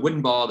 it's just a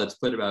wooden ball that's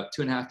put about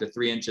 2.5 to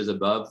 3 inches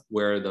above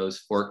where those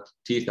forked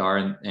teeth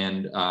are.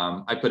 And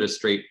I put a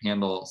straight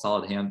handle,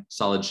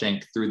 solid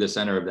shank through the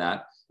center of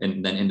that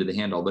and then into the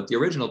handle. But the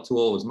original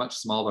tool was much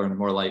smaller and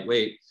more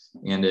lightweight.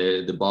 And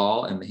the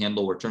ball and the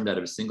handle were turned out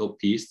of a single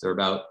piece. They're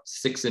about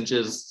 6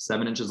 inches,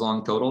 7 inches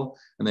long total.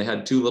 And they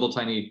had 2 little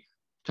tiny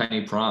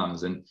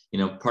prongs. And,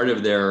 part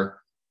of their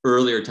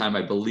earlier time,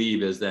 I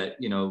believe, is that,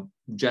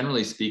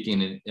 generally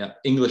speaking,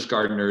 English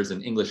gardeners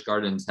and English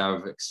gardens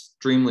have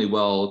extremely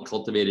well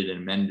cultivated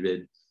and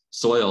mended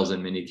soils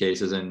in many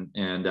cases. And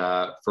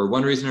for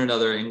one reason or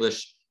another,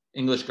 English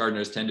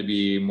gardeners tend to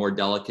be more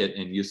delicate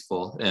and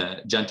useful,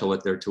 gentle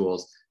with their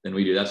tools than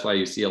we do. That's why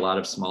you see a lot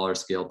of smaller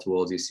scale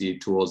tools. You see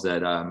tools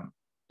that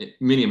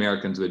many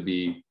Americans would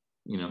be,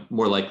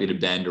 more likely to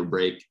bend or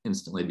break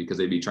instantly because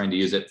they'd be trying to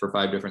use it for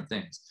 5 different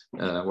things.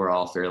 We're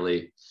all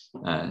fairly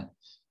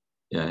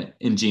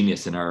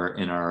ingenious in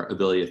our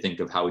ability to think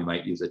of how we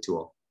might use a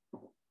tool.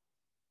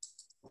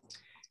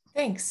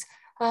 Thanks.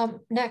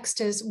 Next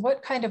is,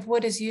 what kind of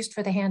wood is used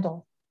for the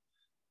handle?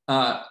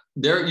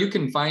 There you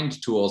can find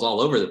tools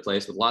all over the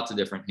place with lots of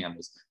different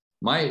handles.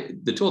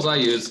 The tools I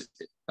use,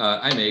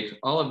 I make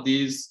all of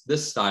this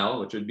style,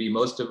 which would be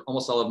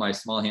almost all of my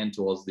small hand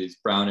tools, these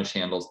brownish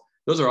handles.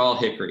 Those are all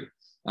hickory.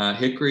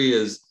 Hickory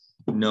is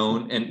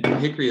known, and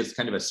hickory is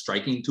kind of a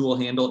striking tool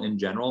handle in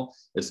general.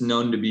 It's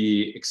known to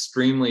be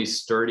extremely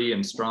sturdy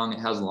and strong. It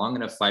has long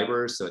enough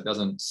fibers so it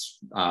doesn't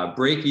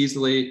break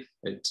easily.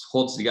 It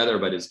holds together,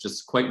 but it's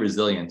just quite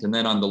resilient. And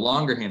then on the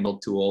longer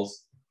handled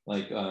tools,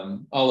 like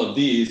all of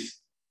these,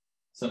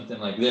 something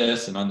like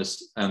this, and on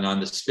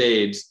the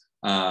spades,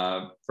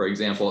 for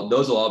example,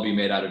 those will all be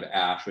made out of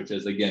ash, which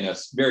is, again, a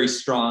very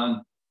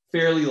strong,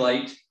 fairly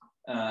light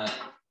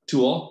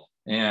tool,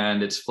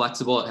 and it's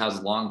flexible. It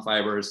has long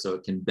fibers, so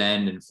it can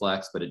bend and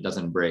flex, but it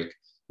doesn't break.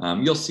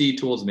 You'll see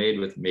tools made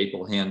with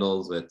maple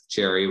handles, with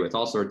cherry, with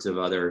all sorts of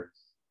other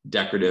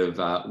decorative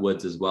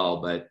woods as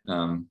well. But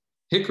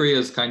hickory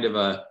on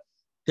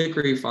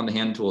the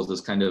hand tools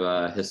is kind of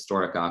a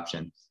historic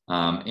option,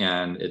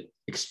 and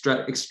it's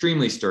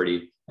extremely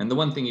sturdy. And the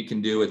one thing you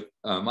can do with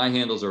my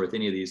handles or with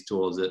any of these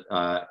tools,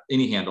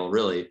 any handle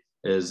really,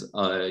 is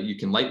you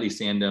can lightly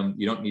sand them.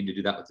 You don't need to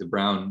do that with the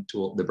brown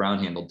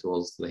handled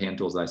tools, the hand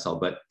tools that I sell,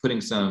 but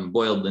putting some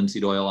boiled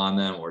linseed oil on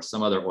them or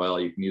some other oil,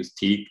 you can use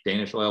teak,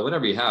 Danish oil,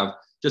 whatever you have,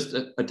 just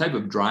a type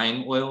of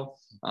drying oil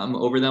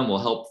over them will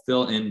help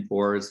fill in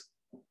pores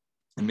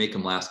and make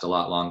them last a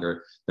lot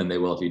longer than they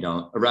will if you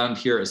don't. Around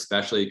here,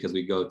 especially because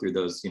we go through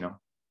those,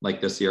 like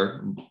this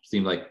year,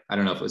 seemed like, I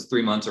don't know if it was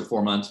 3 months or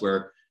 4 months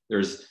where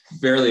there's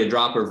barely a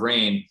drop of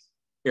rain,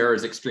 air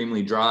is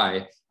extremely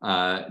dry.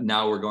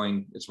 Now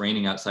it's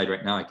raining outside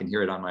right now. I can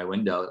hear it on my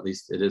window, at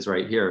least it is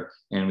right here.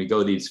 And we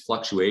go these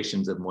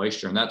fluctuations of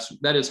moisture, and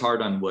that is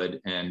hard on wood.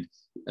 And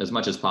as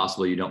much as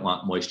possible, you don't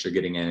want moisture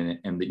getting in,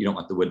 and you don't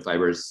want the wood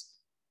fibers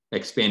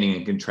expanding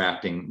and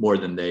contracting more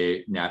than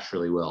they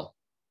naturally will.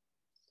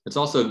 It's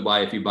also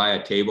why if you buy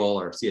a table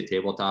or see a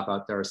tabletop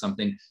out there or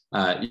something,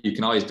 you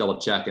can always double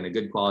check, and a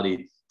good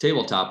quality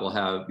tabletop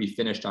will be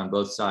finished on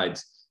both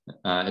sides.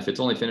 If it's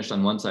only finished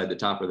on one side, the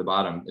top or the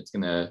bottom, it's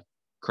going to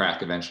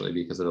crack eventually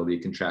because it'll be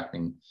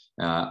contracting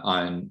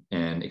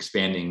and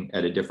expanding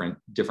at a different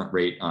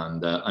rate on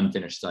the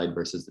unfinished side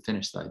versus the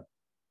finished side.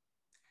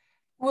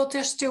 We'll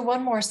just do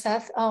one more,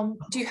 Seth.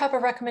 Do you have a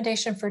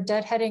recommendation for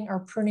deadheading or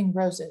pruning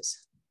roses?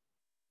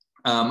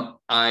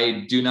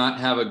 I do not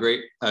have a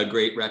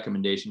great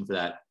recommendation for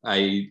that.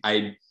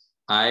 I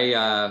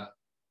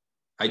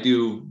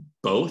do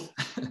both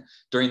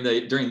during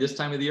this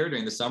time of the year.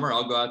 During the summer,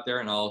 I'll go out there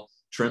and I'll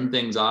trim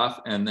things off,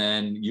 and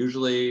then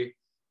usually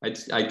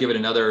I'd give it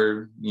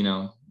another,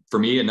 for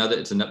me,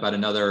 it's about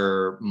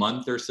another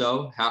month or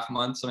so, half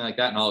month, something like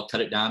that, and I'll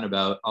cut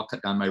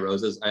down my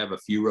roses. I have a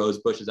few rose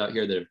bushes out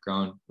here that have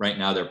grown. Right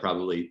now, they're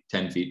probably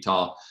 10 feet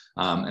tall,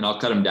 and I'll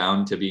cut them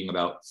down to being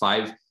about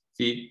 5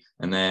 feet,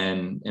 and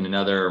then in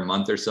another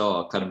month or so,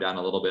 I'll cut them down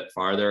a little bit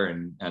farther,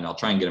 and I'll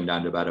try and get them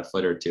down to about 1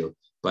 foot or 2.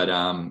 But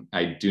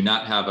I do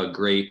not have a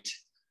great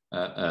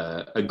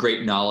a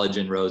great knowledge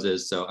in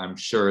roses. So I'm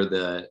sure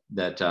that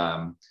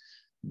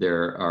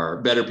there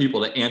are better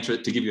people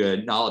to give you a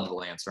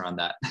knowledgeable answer on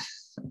that.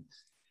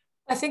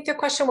 I think the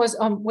question was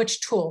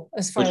which tool,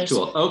 as far as. Which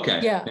tool? Okay.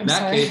 Yeah. In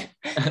that case,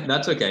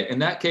 that's okay. In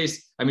that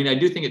case, I mean, I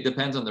do think it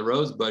depends on the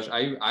rose bush.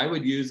 I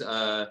would use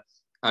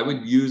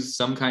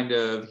some kind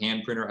of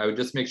hand pruner. I would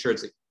just make sure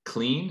it's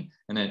clean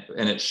and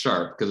it's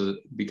sharp,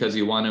 because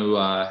you want to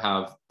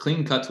have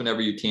clean cuts whenever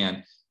you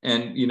can.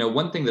 And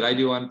one thing that I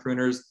do on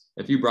pruners,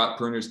 if you brought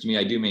pruners to me,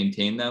 I do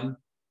maintain them.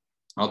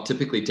 I'll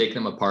typically take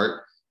them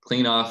apart,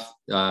 clean off.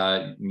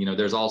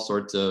 There's all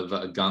sorts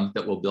of gunk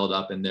that will build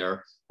up in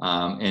there.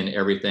 And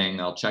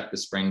everything. I'll check the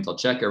springs, I'll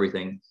check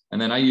everything.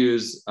 And then I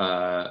use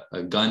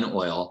a gun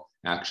oil,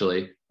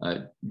 actually,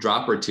 a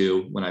drop or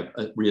two when I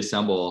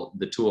reassemble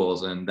the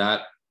tools. And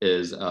that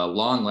is a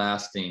long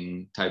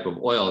lasting type of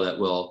oil that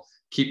will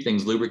keep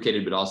things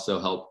lubricated, but also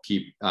help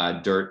keep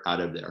dirt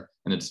out of there.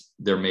 And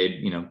they're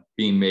made,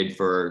 being made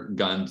for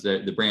guns.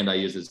 The brand I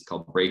use is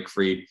called Break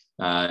Free.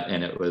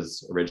 And it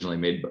was originally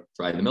made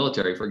by the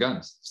military for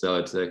guns. So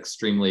it's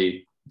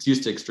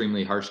used to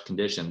extremely harsh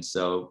conditions,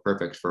 so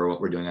perfect for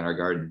what we're doing in our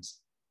gardens.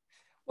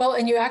 Well,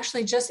 and you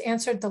actually just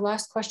answered the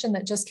last question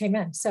that just came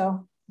in,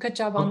 so good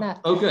job on that.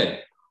 Oh, good.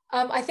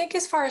 I think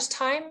as far as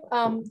time,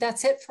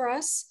 that's it for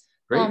us.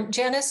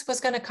 Janice was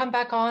going to come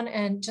back on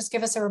and just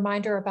give us a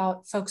reminder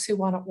about folks who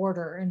want to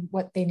order and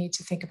what they need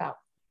to think about.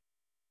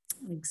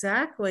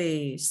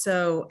 Exactly.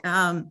 So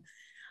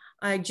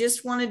I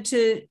just wanted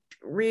to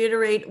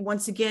reiterate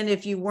once again,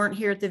 if you weren't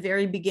here at the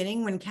very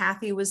beginning when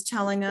Kathy was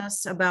telling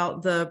us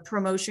about the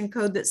promotion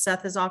code that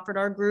Seth has offered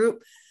our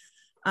group,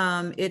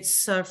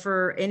 it's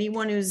for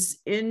anyone who's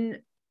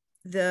in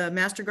the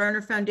Master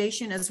Gardener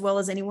Foundation, as well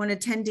as anyone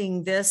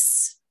attending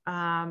this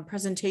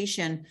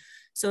presentation.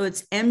 So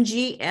it's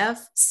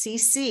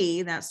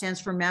MGFCC, that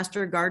stands for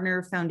Master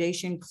Gardener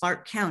Foundation,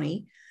 Clark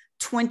County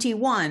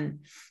 21.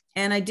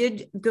 And I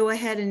did go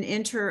ahead and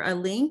enter a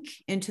link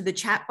into the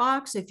chat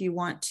box if you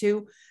want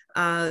to.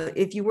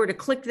 If you were to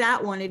click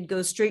that one, it'd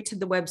go straight to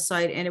the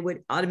website and it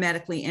would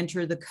automatically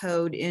enter the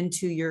code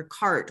into your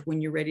cart when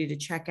you're ready to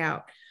check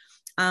out.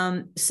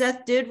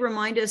 Seth did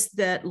remind us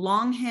that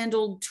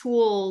long-handled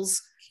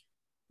tools,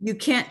 you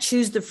can't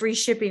choose the free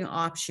shipping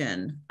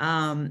option.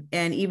 And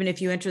even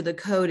if you enter the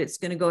code, it's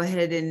going to go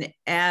ahead and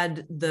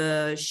add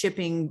the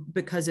shipping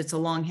because it's a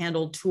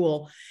long-handled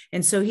tool.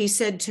 And so he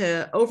said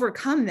to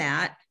overcome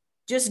that,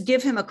 just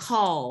give him a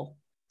call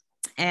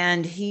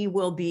and he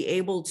will be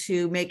able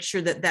to make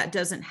sure that that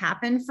doesn't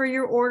happen for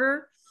your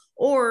order.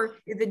 Or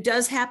if it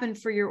does happen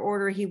for your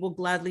order, he will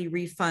gladly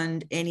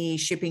refund any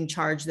shipping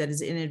charge that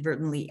is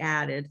inadvertently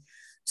added.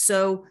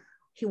 So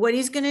what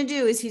he's going to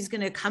do is he's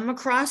going to come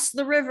across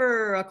the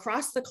river,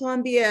 across the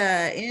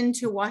Columbia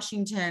into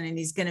Washington, and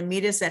he's going to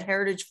meet us at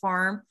Heritage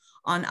Farm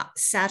on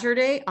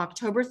Saturday,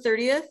 October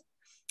 30th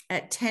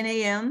at 10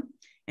 a.m.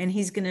 And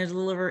he's going to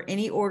deliver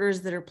any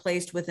orders that are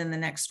placed within the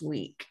next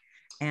week.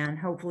 And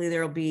hopefully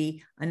there'll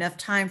be enough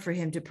time for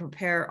him to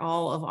prepare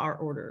all of our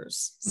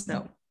orders.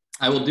 So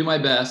I will do my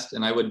best,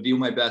 and I would do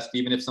my best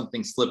even if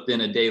something slipped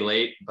in a day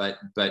late, but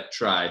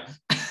try.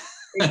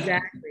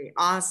 Exactly.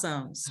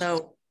 Awesome.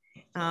 So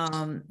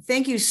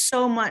thank you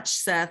so much,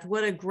 Seth.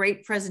 What a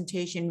great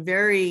presentation.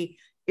 Very,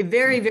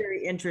 very,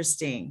 very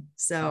interesting.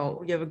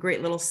 So you have a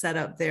great little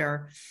setup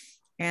there.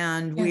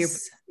 And we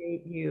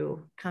appreciate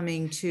you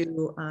coming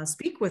to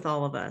speak with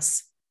all of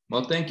us.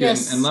 Well, thank you.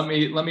 Yes. And let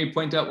me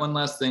point out one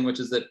last thing, which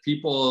is that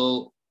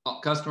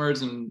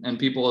customers and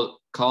people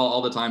call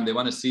all the time. They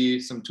want to see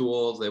some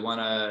tools. They want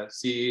to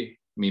see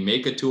me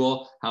make a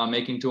tool, how I'm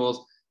making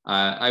tools.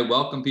 I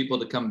welcome people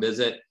to come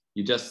visit.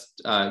 You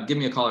just give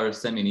me a call or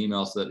send me an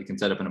email so that we can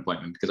set up an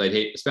appointment, because I'd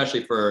hate,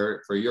 especially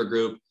for your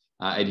group,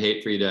 I'd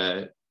hate for you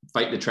to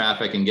fight the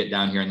traffic and get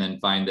down here and then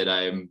find that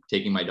I'm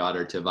taking my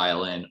daughter to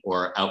violin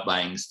or out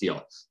buying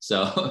steel.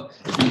 So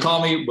if you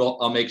call me,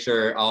 I'll make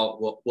sure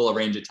we'll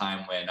arrange a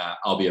time when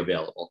I'll be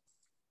available.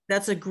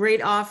 That's a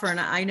great offer. And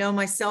I know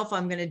myself,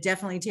 I'm going to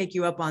definitely take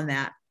you up on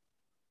that.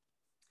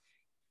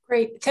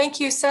 Great. Thank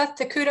you, Seth.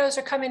 The kudos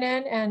are coming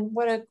in, and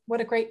what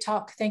a great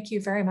talk. Thank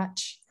you very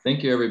much.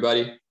 Thank you,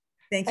 everybody.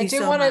 Thank you I do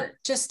so want much. to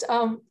just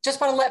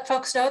want to let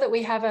folks know that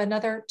we have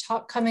another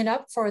talk coming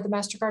up for the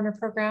Master Gardener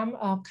program,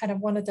 kind of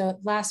one of the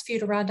last few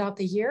to round out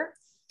the year.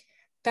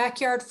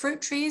 Backyard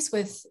fruit trees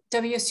with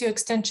WSU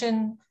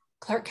Extension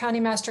Clark County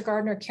Master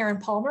Gardener Karen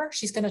Palmer.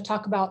 She's going to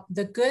talk about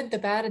the good, the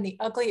bad, and the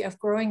ugly of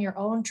growing your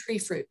own tree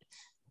fruit.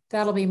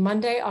 That'll be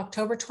Monday,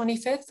 October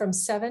 25th from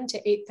 7 to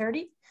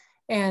 8:30.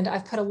 And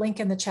I've put a link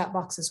in the chat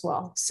box as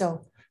well.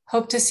 So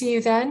hope to see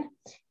you then,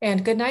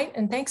 and good night.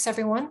 And thanks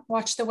everyone.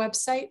 Watch the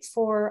website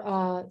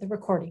for the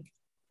recording.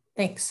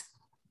 Thanks.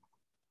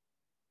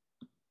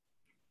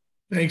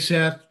 Thanks,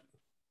 Seth.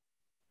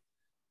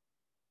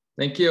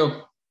 Thank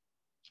you.